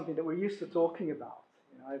 this is something that we're used to talking about.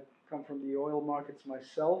 You know, I come from the oil markets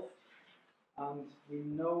myself, and we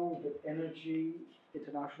know that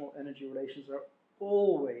international energy relations are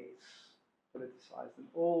always politicized and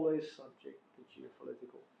always subject to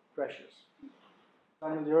geopolitical pressures.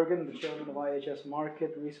 Daniel Jurgen, the chairman of IHS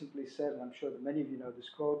Markit, recently said, and I'm sure that many of you know this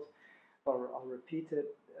quote, but I'll repeat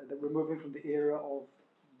it, that we're moving from the era of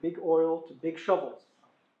big oil to big shovels.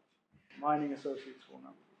 Mining associates will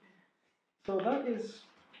know. So that is,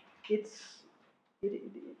 it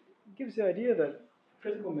gives the idea that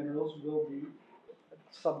critical minerals will be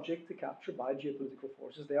subject to capture by geopolitical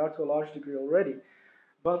forces. They are to a large degree already.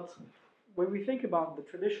 But when we think about the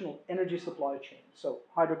traditional energy supply chain, so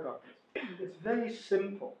hydrocarbons, it's very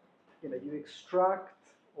simple. You know, you extract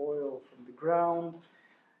oil from the ground.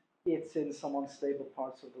 It's in some unstable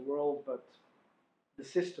parts of the world, but the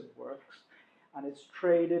system works. And it's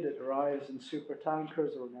traded, it arrives in super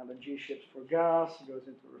tankers or in LNG ships for gas, it goes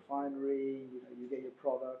into a refinery, you know, you get your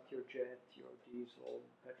product, your jet, your diesel,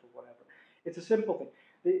 petrol, whatever. It's a simple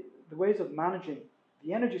thing. The ways of managing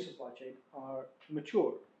the energy supply chain are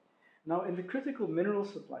mature. Now, in the critical mineral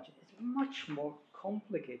supply chain, it's much more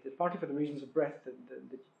complicated, partly for the reasons of breadth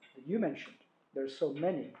that you mentioned. There are so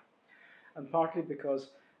many, and partly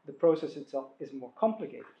because the process itself is more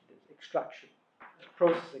complicated. There's extraction,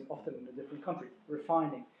 processing, often in a different country,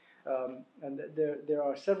 refining, and there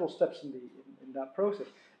are several steps in that process.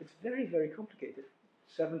 It's very, very complicated.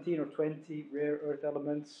 17 or 20 rare earth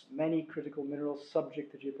elements, many critical minerals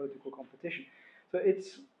subject to geopolitical competition. So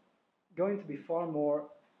it's going to be far more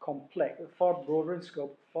complex, far broader in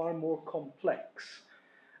scope, far more complex.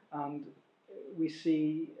 And we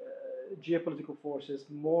see geopolitical forces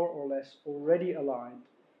more or less already aligned.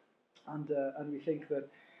 And we think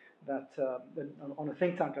that on a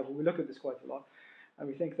think tank level, we look at this quite a lot, and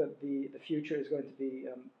we think that the future is going to be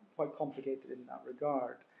quite complicated in that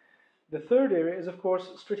regard. The third area is, of course,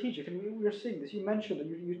 strategic, and we're seeing this. You mentioned it,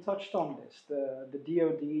 you touched on this, the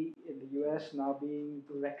DoD in the US now being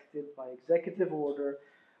directed by executive order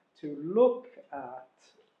to look at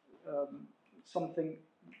something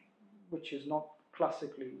which is not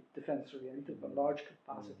classically defense-oriented, but large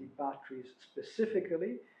capacity batteries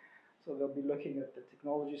specifically. So they'll be looking at the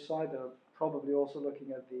technology side. They're probably also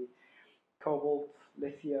looking at the cobalt,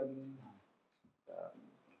 lithium,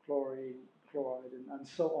 chloride, and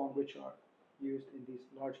so on, which are used in these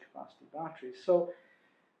large capacity batteries. So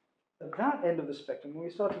at that end of the spectrum, when we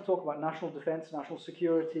start to talk about national defense, national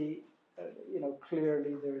security, you know,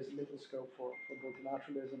 clearly there is little scope for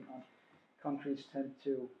multilateralism, and countries tend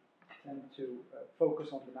to focus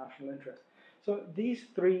on the national interest. So these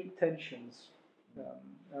three tensions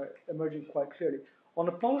are emerging quite clearly. On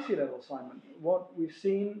a policy level, Simon, what we've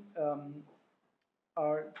seen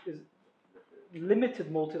is limited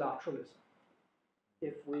multilateralism.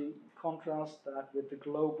 If we contrast that with the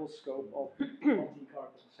global scope of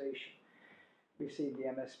decarbonization. We've seen the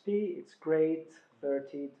MSP, it's great,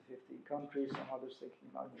 13 to 15 countries, some others thinking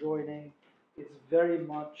about joining. It's very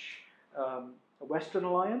much a Western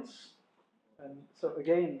alliance, and so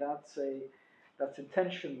again, that's in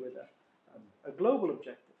tension with a global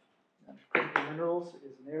objective. And critical minerals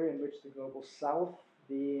is an area in which the global south,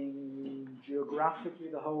 being geographically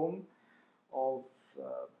the home of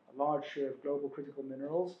a large share of global critical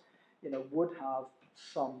minerals, would have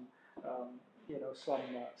some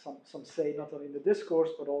say not only in the discourse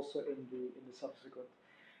but also in the subsequent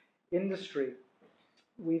industry.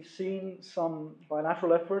 We've seen some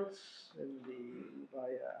bilateral efforts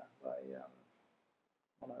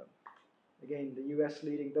again, the US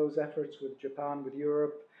leading those efforts with Japan, with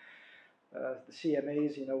Europe, the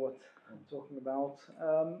CMAs, you know what I'm talking about.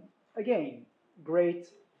 Again, great,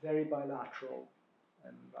 very bilateral,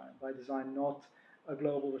 and by design not a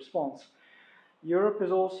global response. Europe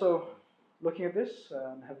is also looking at this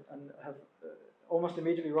and have almost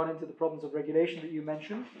immediately run into the problems of regulation that you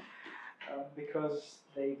mentioned, because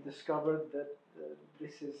they've discovered that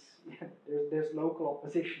there's local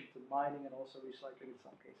opposition to mining and also recycling in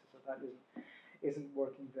some cases, so that isn't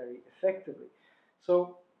working very effectively.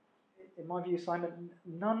 So, in my view, Simon,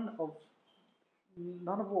 none of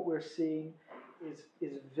what we're seeing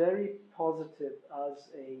is very positive as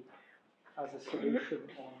a solution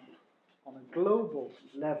on a global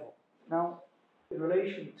level. Now, in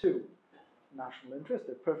relation to national interest,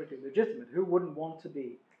 they're perfectly legitimate. Who wouldn't want to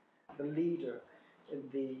be the leader in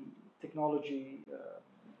the technology,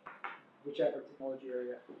 whichever technology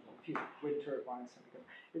area, wind turbines?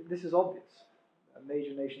 This is obvious.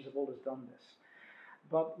 Major nations have always done this.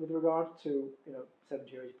 But with regard to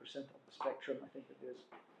 70 or 80% of the spectrum, I think that there's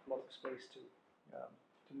a lot of space to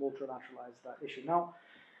multilateralize that issue. Now,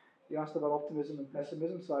 you asked about optimism and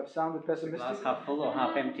pessimism, so I've sounded pessimistic. The glass half full or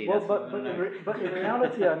half empty? Well, but in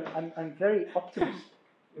reality, I'm very optimistic.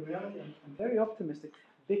 In reality, I'm very optimistic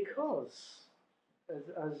because,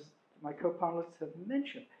 as my co-panelists have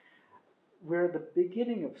mentioned, we're at the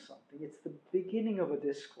beginning of something. It's the beginning of a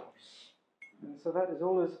discourse. And so that is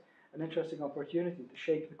always an interesting opportunity to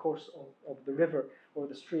shape the course of the river or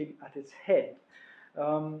the stream at its head.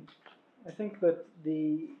 I think that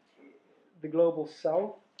the global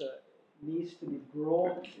south needs to be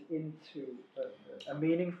brought into a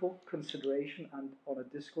meaningful consideration and on a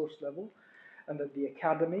discourse level, and that the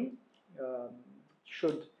academy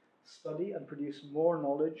should study and produce more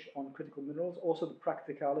knowledge on critical minerals, also the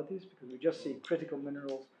practicalities, because we just see critical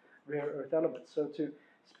minerals, rare earth elements. So to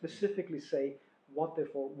specifically say what they're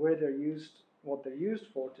for, where they're used, what they're used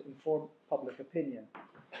for, to inform public opinion.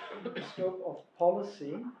 The scope of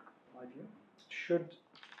policy, in my view, should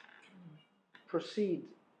proceed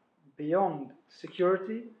beyond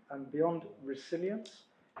security and beyond resilience,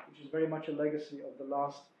 which is very much a legacy of the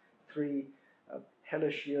last 3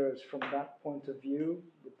 hellish years from that point of view,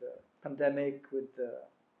 with the pandemic, with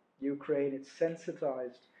Ukraine. It's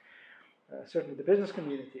sensitized certainly the business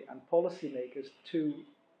community and policymakers to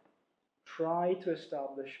try to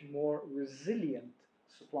establish more resilient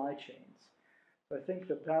supply chains. So I think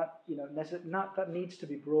that needs to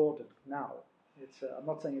be broadened now. I'm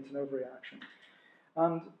not saying it's an overreaction.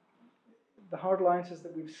 And the hard alliances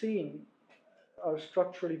that we've seen are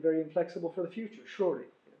structurally very inflexible for the future, surely.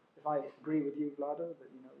 If I agree with you, Vlado, that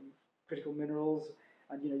critical minerals,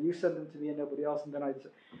 and you send them to me and nobody else, and then I.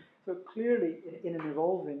 So clearly, in an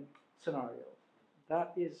evolving scenario,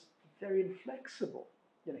 that is very inflexible.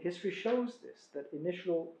 History shows this, that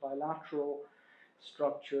initial bilateral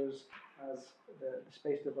structures, as the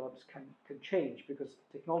space develops, can change because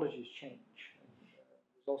technologies change.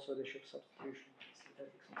 There's also the issue of substitution,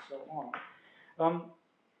 synthetics, and so on.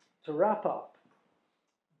 To wrap up,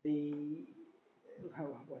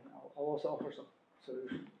 I'll also offer some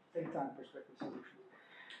solutions, think tank perspective solutions.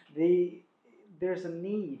 There's a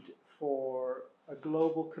need for a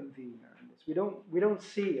global convener in this. We don't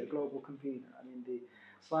see a global convener. I mean,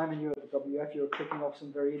 Simon, you're at the WF, you're kicking off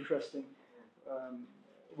some very interesting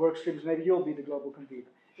work streams. Maybe you'll be the global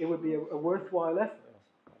convener. It would be a worthwhile effort.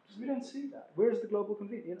 We don't see that. Where's the global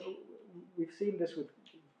convener? We've seen this with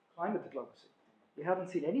climate diplomacy. We haven't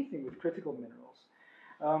seen anything with critical minerals.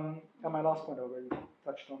 And my last point, I already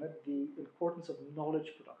touched on it, the importance of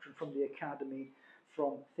knowledge production from the academy,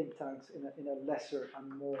 from think tanks in a lesser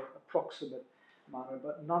and more approximate manner,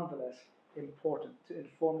 but nonetheless important to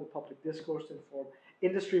inform the public discourse, to inform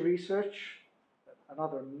industry research,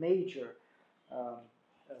 another major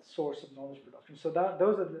source of knowledge production. So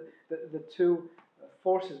those are the two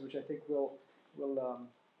forces which I think will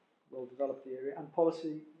develop the area, and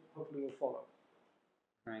policy hopefully will follow.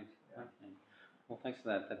 Great. Yeah. Okay. Well, thanks for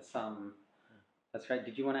that. That's great.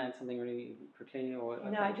 Did you want to add something really quickly, or?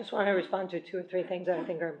 No, I just want to respond to 2 or 3 things that I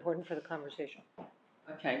think are important for the conversation.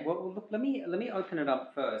 Okay. Well, look, let me open it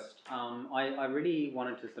up first. I really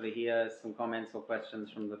wanted to sort of hear some comments or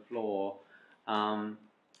questions from the floor, and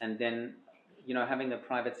then, you know, having the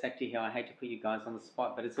private sector here, I hate to put you guys on the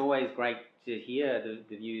spot, but it's always great to hear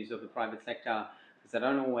the views of the private sector, because they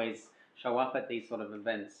don't always show up at these sort of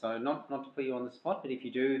events. So not to put you on the spot, but if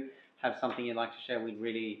you do have something you'd like to share, we'd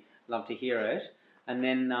really love to hear it. And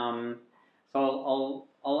then, so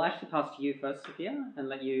I'll actually pass to you first, Sophia, and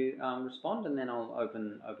let you respond, and then I'll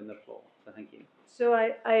open the floor. So thank you. So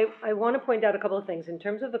I want to point out a couple of things. In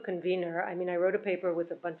terms of a convener, I mean, I wrote a paper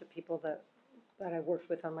with a bunch of people that I worked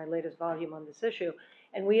with on my latest volume on this issue,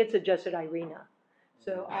 and we had suggested IRENA.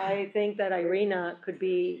 So I think that IRENA could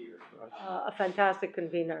be a fantastic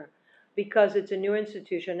convener, because it's a new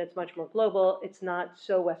institution, it's much more global, it's not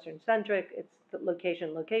so Western-centric, it's the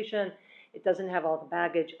location, it doesn't have all the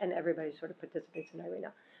baggage, and everybody sort of participates in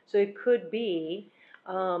IRENA. So it could be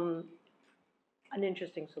an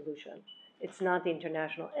interesting solution. It's not the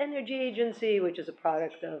International Energy Agency, which is a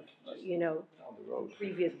product of, you know,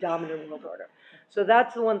 previous dominant world order. So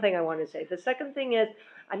that's the one thing I want to say. The second thing is,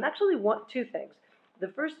 I'm actually want 2 things. The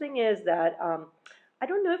first thing is that I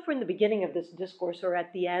don't know if we're in the beginning of this discourse or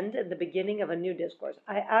at the end, at the beginning of a new discourse.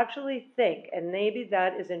 I actually think, and maybe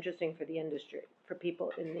that is interesting for the industry, for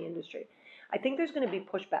people in the industry, I think there's going to be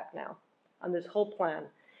pushback now on this whole plan.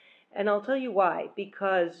 And I'll tell you why.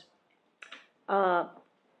 Because, and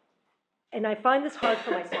I find this hard for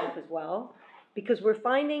myself as well, because we're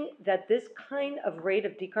finding that this kind of rate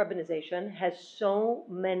of decarbonization has so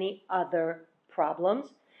many other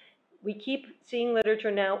problems. We keep seeing literature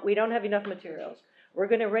now, we don't have enough materials. We're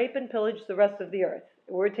going to rape and pillage the rest of the earth.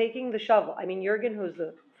 We're taking the shovel. I mean, Jürgen, who's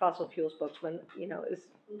the fossil fuel spokesman, you know, is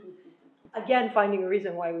again finding a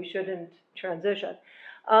reason why we shouldn't transition.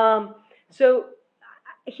 So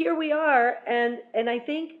here we are, and I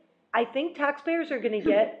think taxpayers are going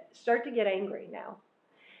to start to get angry now,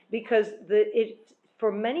 because for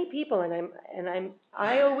many people, and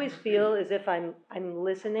I always feel as if I'm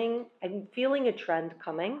listening, I'm feeling a trend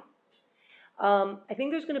coming. I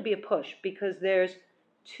think there's going to be a push, because there's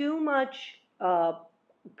too much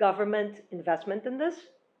government investment in this.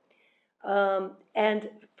 And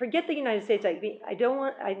forget the United States.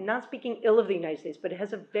 I'm not speaking ill of the United States, but it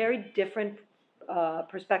has a very different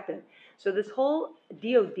perspective. So this whole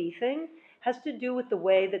DoD thing has to do with the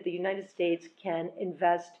way that the United States can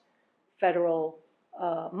invest federal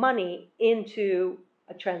money into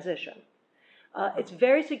a transition. It's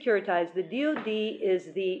very securitized. The DoD is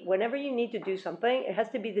whenever you need to do something, it has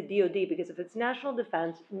to be the DoD, because if it's national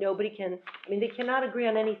defense, nobody can, I mean, they cannot agree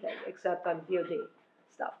on anything except on DoD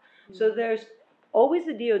stuff. So there's always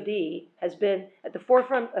the DoD has been at the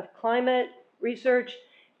forefront of climate research,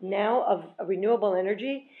 now of renewable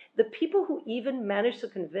energy. The people who even managed to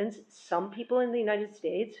convince some people in the United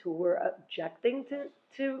States who were objecting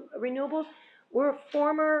to renewables were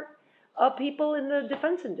former people in the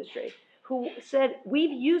defense industry, who said,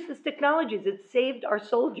 we've used this technologies, it saved our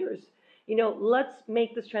soldiers. You know, let's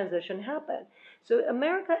make this transition happen. So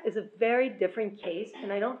America is a very different case,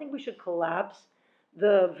 and I don't think we should collapse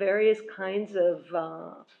the various kinds of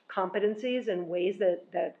competencies and ways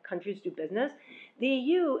that countries do business. The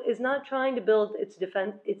EU is not trying to build its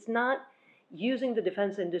defense, it's not using the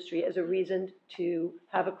defense industry as a reason to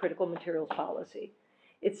have a critical materials policy.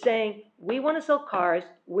 It's saying, we want to sell cars,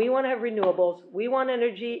 we want to have renewables, we want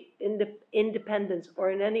energy independence,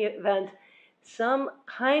 or in any event, some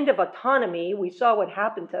kind of autonomy. We saw what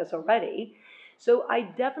happened to us already. So I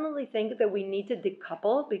definitely think that we need to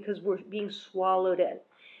decouple, because we're being swallowed in.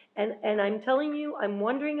 And I'm telling you, I'm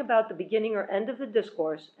wondering about the beginning or end of the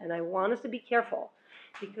discourse, and I want us to be careful,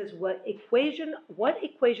 because what equation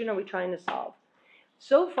are we trying to solve?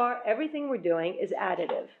 So far, everything we're doing is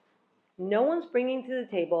additive. No one's bringing to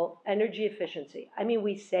the table energy efficiency. I mean,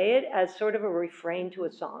 we say it as sort of a refrain to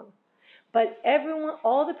a song, but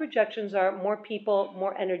all the projections are more people,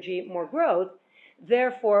 more energy, more growth.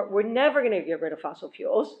 Therefore, we're never going to get rid of fossil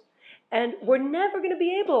fuels, and we're never going to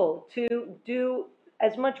be able to do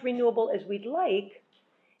as much renewable as we'd like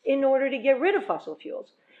in order to get rid of fossil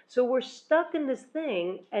fuels. So we're stuck in this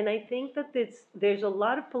thing, and I think that there's a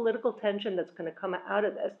lot of political tension that's going to come out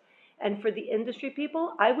of this. And for the industry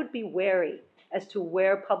people, I would be wary as to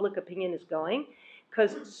where public opinion is going,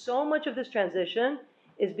 because so much of this transition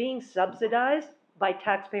is being subsidized by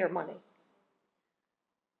taxpayer money.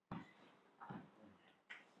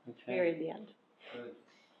 Okay. Period, the end. Good.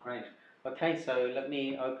 Great. Okay, so let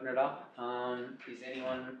me open it up.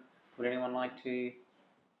 Would anyone like to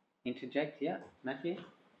interject? Yeah, Matthew?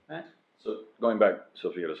 Matt? So going back,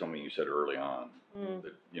 Sophia, to something you said early on,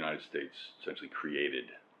 the United States essentially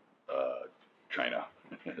created China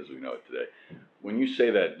as we know it today. When you say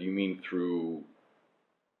that, do you mean through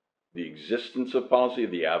the existence of policy or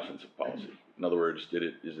the absence of policy? In other words,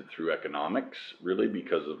 is it through economics, really,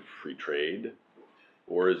 because of free trade?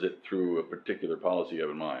 Or is it through a particular policy you have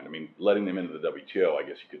in mind? I mean, letting them into the WTO, I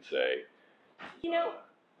guess you could say. You know,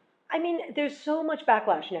 I mean, there's so much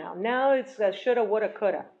backlash now. Now it's shoulda, woulda,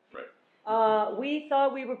 coulda. Right. We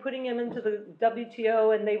thought we were putting them into the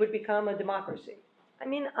WTO and they would become a democracy. I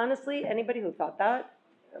mean, honestly, anybody who thought that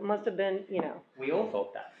must have been, you know. We all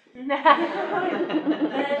thought that.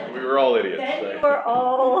 We were all idiots. Then we were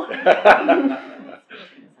all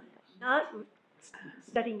not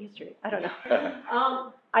studying history. I don't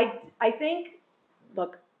know. I think,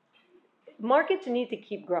 look, markets need to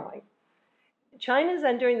keep growing. China's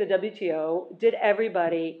entering the WTO did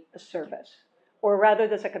everybody a service, or rather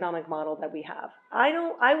this economic model that we have.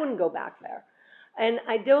 I wouldn't go back there. And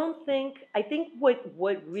I think what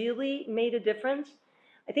really made a difference,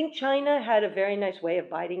 I think China had a very nice way of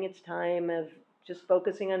biding its time, of just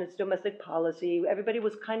focusing on its domestic policy. Everybody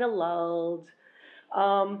was kind of lulled.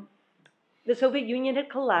 The Soviet Union had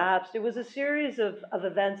collapsed. It was a series of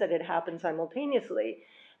events that had happened simultaneously.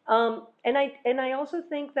 And I also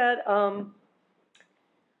think that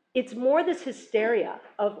it's more this hysteria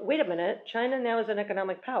of, wait a minute, China now is an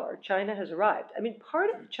economic power. China has arrived. I mean, part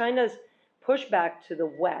of China's pushback to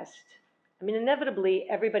the West, I mean, inevitably,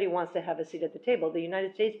 everybody wants to have a seat at the table. The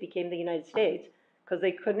United States became the United States because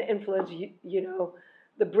they couldn't influence, you know,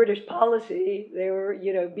 the British policy. They were,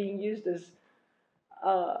 you know, being used as,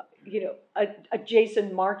 you know,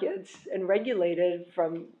 adjacent markets and regulated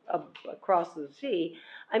from across the sea.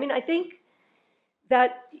 I mean, I think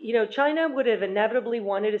that, you know, China would have inevitably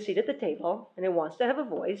wanted a seat at the table, and it wants to have a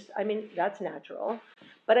voice. I mean, that's natural.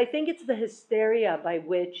 But I think it's the hysteria by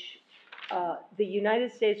which the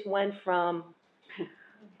United States went from,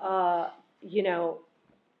 you know,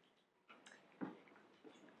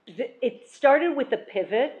 it started with the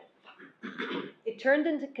pivot, it turned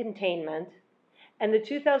into containment, and the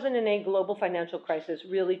 2008 global financial crisis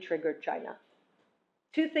really triggered China.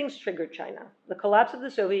 Two things triggered China. The collapse of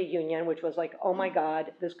the Soviet Union, which was like, oh my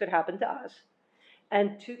God, this could happen to us.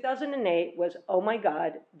 And 2008 was, oh my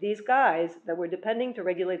God, these guys that were depending to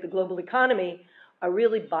regulate the global economy are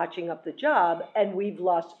really botching up the job, and we've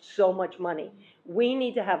lost so much money. We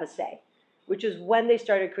need to have a say, which is when they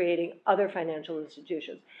started creating other financial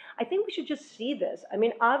institutions. I think we should just see this. I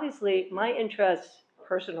mean, obviously, my interests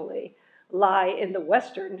personally lie in the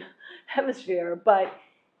Western hemisphere, but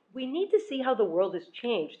we need to see how the world has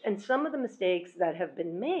changed and some of the mistakes that have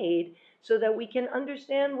been made so that we can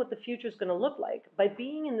understand what the future is going to look like. By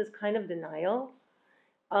being in this kind of denial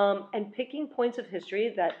and picking points of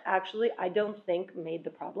history that actually I don't think made the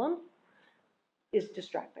problem is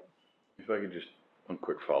distracting. If I could just one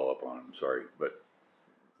quick follow-up on it, I'm sorry, but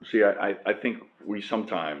see, I think we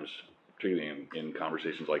sometimes, particularly in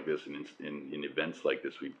conversations like this and in events like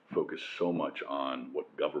this, we focus so much on what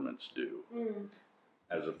governments do.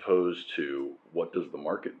 As opposed to what does the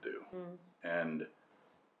market do? And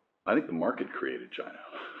I think the market created China,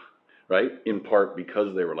 right? In part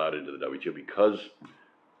because they were allowed into the WTO,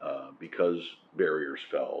 because barriers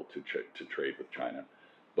fell to trade with China.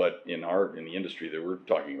 But in the industry that we're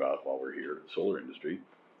talking about while we're here, the solar industry,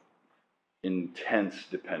 intense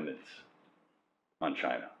dependence on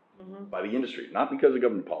China by the industry, not because of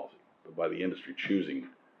government policy, but by the industry choosing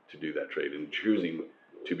to do that trade and choosing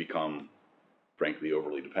to become, frankly,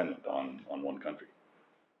 overly dependent on one country.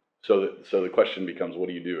 So the question becomes, what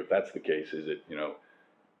do you do if that's the case? Is it, you know,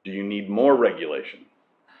 do you need more regulation,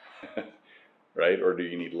 right, or do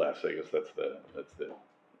you need less? I guess that's the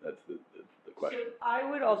question. So I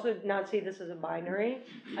would also not see this as a binary.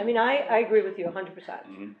 I mean, I agree with you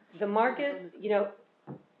 100%. The market, you know,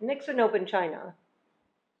 Nixon opened China.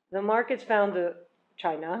 The markets found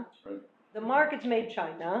China. Right. The markets made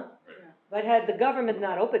China. Right. But had the government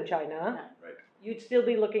not opened China, you'd still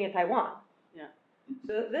be looking at Taiwan. Yeah.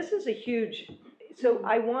 So this is a huge, so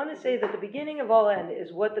I want to say that the beginning of all end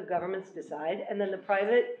is what the governments decide, and then the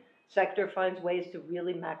private sector finds ways to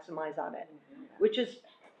really maximize on it, which is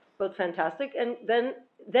both fantastic. And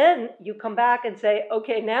then you come back and say,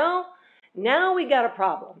 okay, now we got a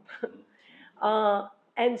problem.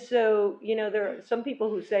 And so, you know, there are some people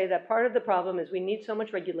who say that part of the problem is we need so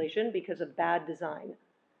much regulation because of bad design.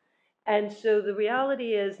 And so the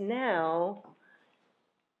reality is now,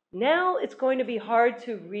 Now it's going to be hard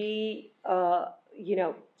to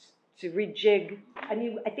to rejig. I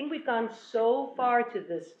mean, I think we've gone so far to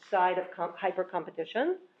this side of hyper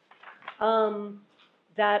competition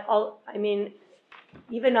that I mean,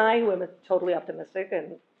 even I, who am totally optimistic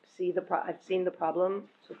and I've seen the problem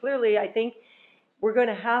so clearly, I think we're going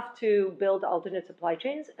to have to build alternate supply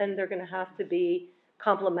chains, and they're going to have to be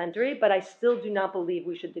complementary. But I still do not believe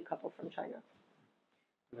we should decouple from China.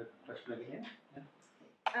 The question over here.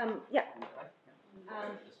 Yeah.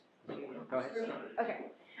 Go ahead. Okay.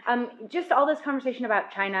 Just all this conversation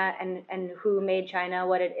about China and who made China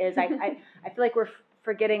what it is, I feel like we're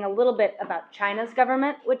forgetting a little bit about China's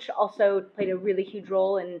government, which also played a really huge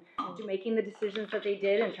role in making the decisions that they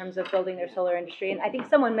did in terms of building their solar industry. And I think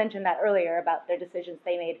someone mentioned that earlier about their decisions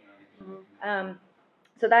they made.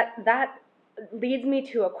 So that leads me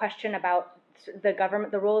to a question about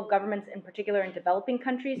the role of governments in particular in developing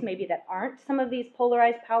countries, maybe that aren't some of these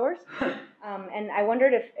polarized powers. And I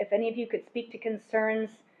wondered if any of you could speak to concerns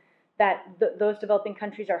that those developing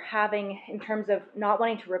countries are having in terms of not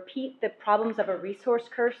wanting to repeat the problems of a resource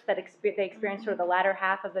curse that they experienced sort of the latter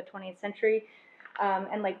half of the 20th century.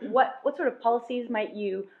 And like what sort of policies might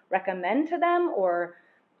you recommend to them, or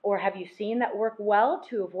have you seen that work well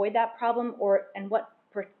to avoid that problem, and what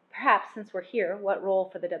perhaps, since we're here, what role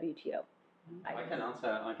for the WTO? I can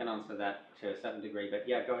answer that to a certain degree, but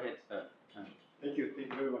yeah, go ahead, sir. Thank you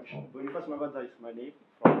very much. Boniface Mabanda is my name,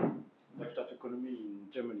 from Lecture of Economy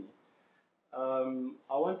in Germany.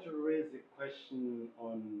 I want to raise a question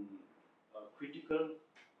on critical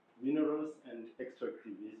minerals and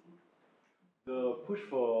extractivism. The push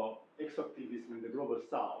for extractivism in the global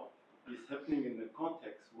south is happening in the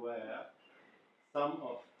context where some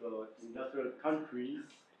of the industrial countries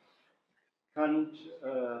are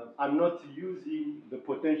not using the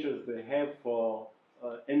potentials they have for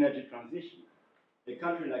energy transition. A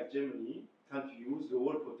country like Germany can't use the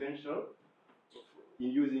whole potential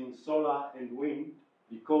in using solar and wind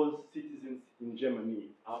because citizens in Germany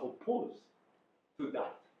are opposed to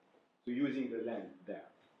that, to using the land there.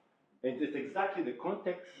 And it's exactly the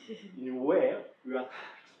context in where we are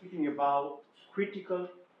speaking about critical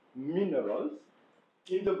minerals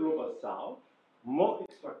in the global south, more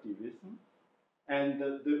extractivism, and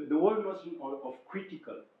the whole notion of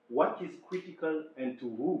critical. What is critical and to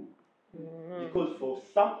whom? Because for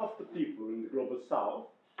some of the people in the global south,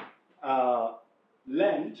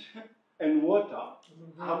 land and water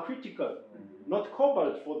are critical, not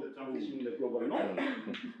cobalt for the transition in the global north.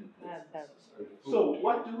 So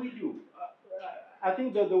what do we do? I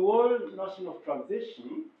think that the whole notion of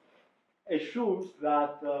transition assumes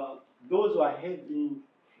that those who are having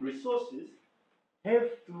resources have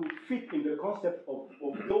to fit in the concept of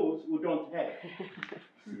those who don't have.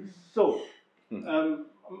 So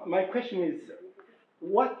my question is,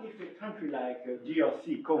 what if a country like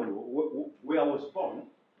DRC, Congo, where I was born,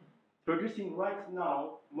 producing right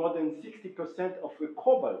now more than 60% of the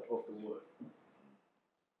cobalt of the world,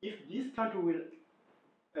 if this country will,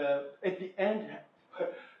 at the end,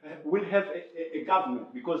 will have a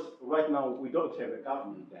government, because right now we don't have a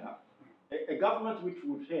government there, a government which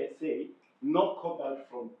would say, no cobalt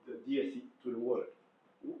from the DRC to the world.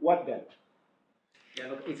 What then? Yeah,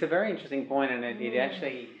 look, it's a very interesting point, and it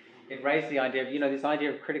actually raised the idea of, this idea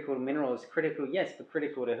of critical minerals. Critical, yes, but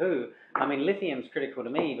critical to who? I mean, lithium's critical to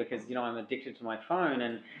me because, I'm addicted to my phone,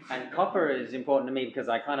 and copper is important to me because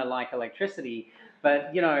I kind of like electricity.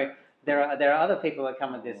 But, there are other people that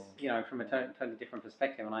come at this, from a totally different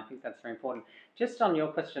perspective, and I think that's very important. Just on your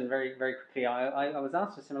question, very, very quickly, I was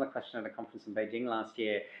asked a similar question at a conference in Beijing last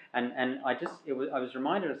year, and I was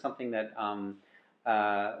reminded of something that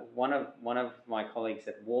one of my colleagues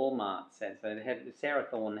at Walmart said. So Sarah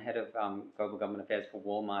Thorne, head of global government affairs for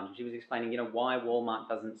Walmart, and she was explaining, why Walmart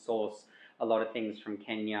doesn't source a lot of things from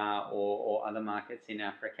Kenya or other markets in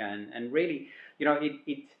Africa, and really,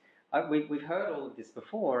 we've heard all of this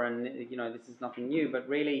before, and this is nothing new. But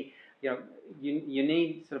really, you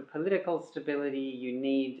need sort of political stability. You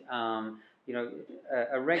need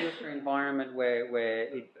a regulatory environment where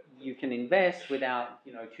you can invest without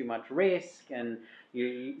too much risk, and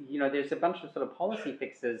there's a bunch of sort of policy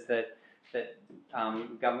fixes that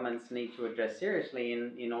governments need to address seriously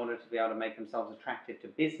in order to be able to make themselves attractive to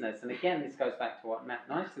business. And again, this goes back to what Matt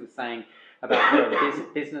nicely was saying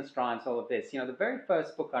about business drives all of this. The very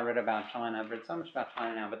first book I read about China, I've read so much about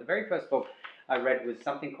China now, but the very first book I read was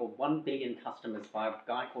something called 1 Billion Customers by a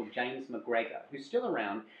guy called James McGregor, who's still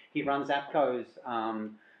around. He runs APCO's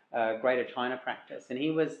Greater China practice, and he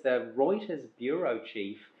was the Reuters bureau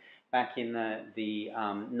chief back in the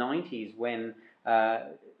 90s when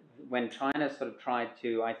China sort of tried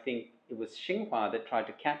to, I think, Xinhua that tried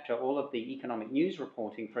to capture all of the economic news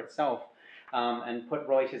reporting for itself and put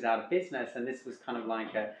Reuters out of business. And this was kind of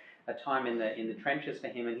like a time in the trenches for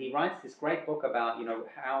him. And he writes this great book about, you know,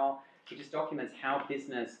 how he just documents how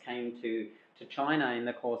business came to China in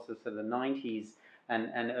the course of sort of the 90s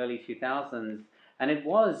and early 2000s. And it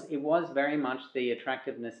was very much the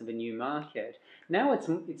attractiveness of a new market. Now it's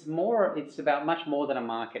about much more than a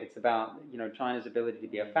market. It's about, you know, China's ability to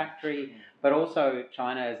be a factory, but also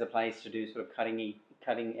China as a place to do sort of cutting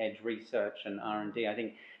edge research and R&D. I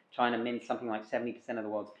think China mints something like 70% of the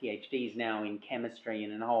world's PhDs now in chemistry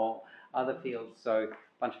and in whole other fields. So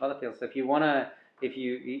a bunch of other fields. So if you want to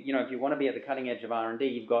be at the cutting edge of R&D,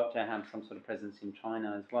 you've got to have some sort of presence in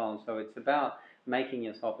China as well. So it's about making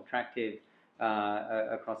yourself attractive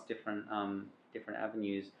across different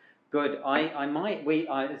avenues. Good.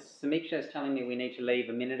 Samiksha is telling me we need to leave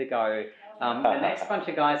a minute ago. The next bunch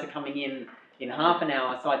of guys are coming in half an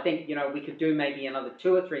hour, so I think, you know, we could do maybe another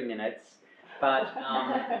 2 or 3 minutes. But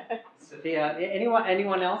Sophia,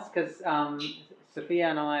 anyone else? Because Sophia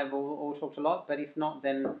and I have all talked a lot, but if not,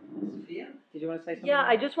 then Sophia, did you want to say something? Yeah,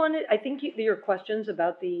 I think your questions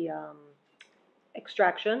about the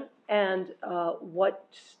extraction and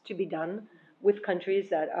what's to be done with countries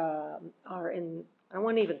that are in, I don't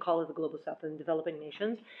want to even call it the global south, and developing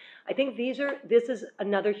nations. I think this is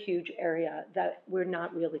another huge area that we're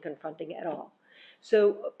not really confronting at all.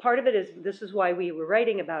 So part of it is, this is why we were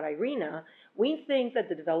writing about IRENA. We think that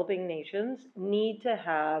the developing nations need to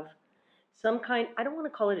have some kind, I don't want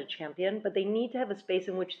to call it a champion, but they need to have a space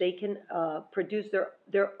in which they can produce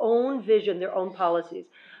their own vision, their own policies.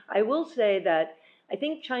 I will say that I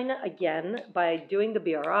think China, again, by doing the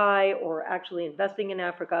BRI or actually investing in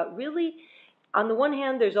Africa, really, on the one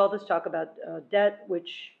hand, there's all this talk about debt,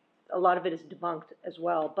 which a lot of it is debunked as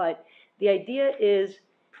well. But the idea is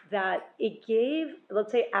that it gave,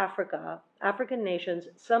 let's say, African nations,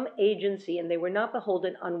 some agency, and they were not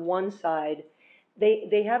beholden on one side.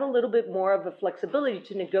 They had a little bit more of a flexibility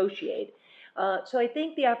to negotiate. So I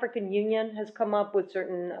think the African Union has come up with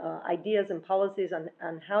certain ideas and policies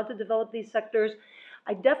on how to develop these sectors.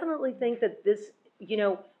 I definitely think that this, you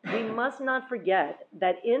know, we must not forget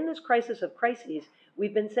that in this crisis of crises,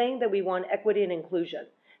 we've been saying that we want equity and inclusion.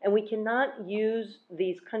 And we cannot use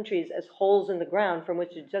these countries as holes in the ground from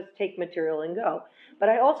which to just take material and go. But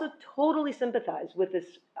I also totally sympathize with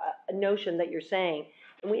this notion that you're saying.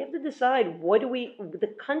 And we have to decide,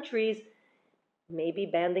 the countries may be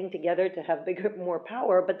banding together to have bigger, more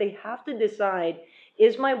power, but they have to decide,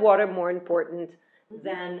 is my water more important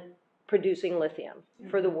than producing lithium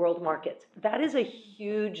for the world markets? That is a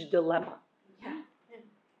huge dilemma. Yeah.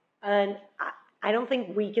 And I don't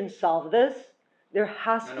think we can solve this. There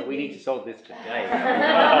has to be. No, we need to solve this today. You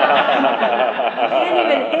can't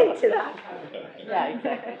even hint to that. Yeah,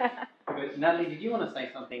 exactly. But Natalie, did you want to say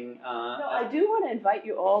something? No, I do want to invite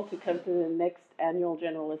you all to come to the next annual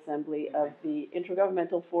General Assembly of the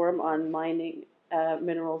Intergovernmental Forum on Mining,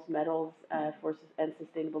 Minerals, Metals, and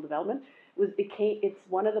Sustainable Development. It's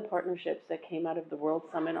one of the partnerships that came out of the World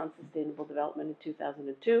Summit on Sustainable Development in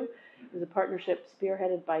 2002. It was a partnership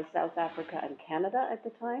spearheaded by South Africa and Canada at the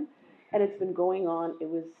time. And it's been going on. It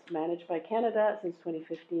was managed by Canada since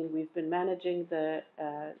 2015. We've been managing the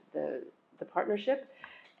partnership.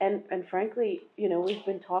 And frankly, you know, we've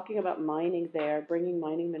been talking about mining there, bringing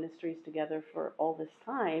mining ministries together for all this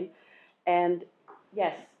time. And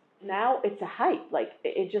yes, now it's a hype. Like,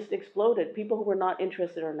 it just exploded. People who were not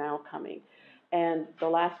interested are now coming. And the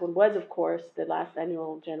last one was, of course, the last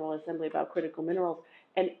annual General Assembly about critical minerals.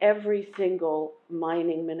 And every single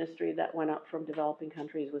mining ministry that went up from developing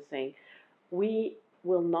countries was saying, we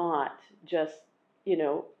will not just, you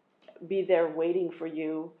know, be there waiting for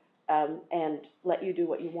you and let you do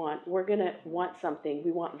what you want. We're going to want something.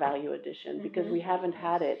 We want value addition because we haven't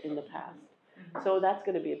had it in the past. So that's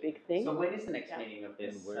going to be a big thing. So when is the next meeting of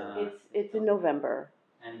this? It's in November.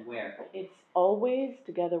 And where? It's always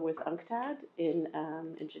together with UNCTAD in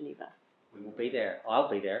Geneva. We will be there. I'll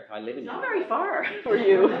be there. I live in Not very far for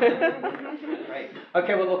you. Great.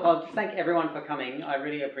 Okay, well, look, I'll just thank everyone for coming. I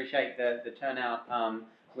really appreciate the turnout.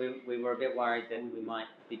 We were a bit worried that we might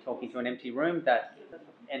be talking to an empty room. That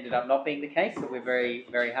ended up not being the case, so we're very,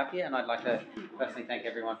 very happy. And I'd like to personally thank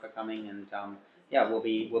everyone for coming. And yeah, we'll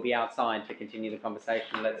be outside to continue the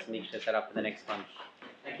conversation. Let's set up for the next one.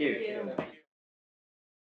 Thank you.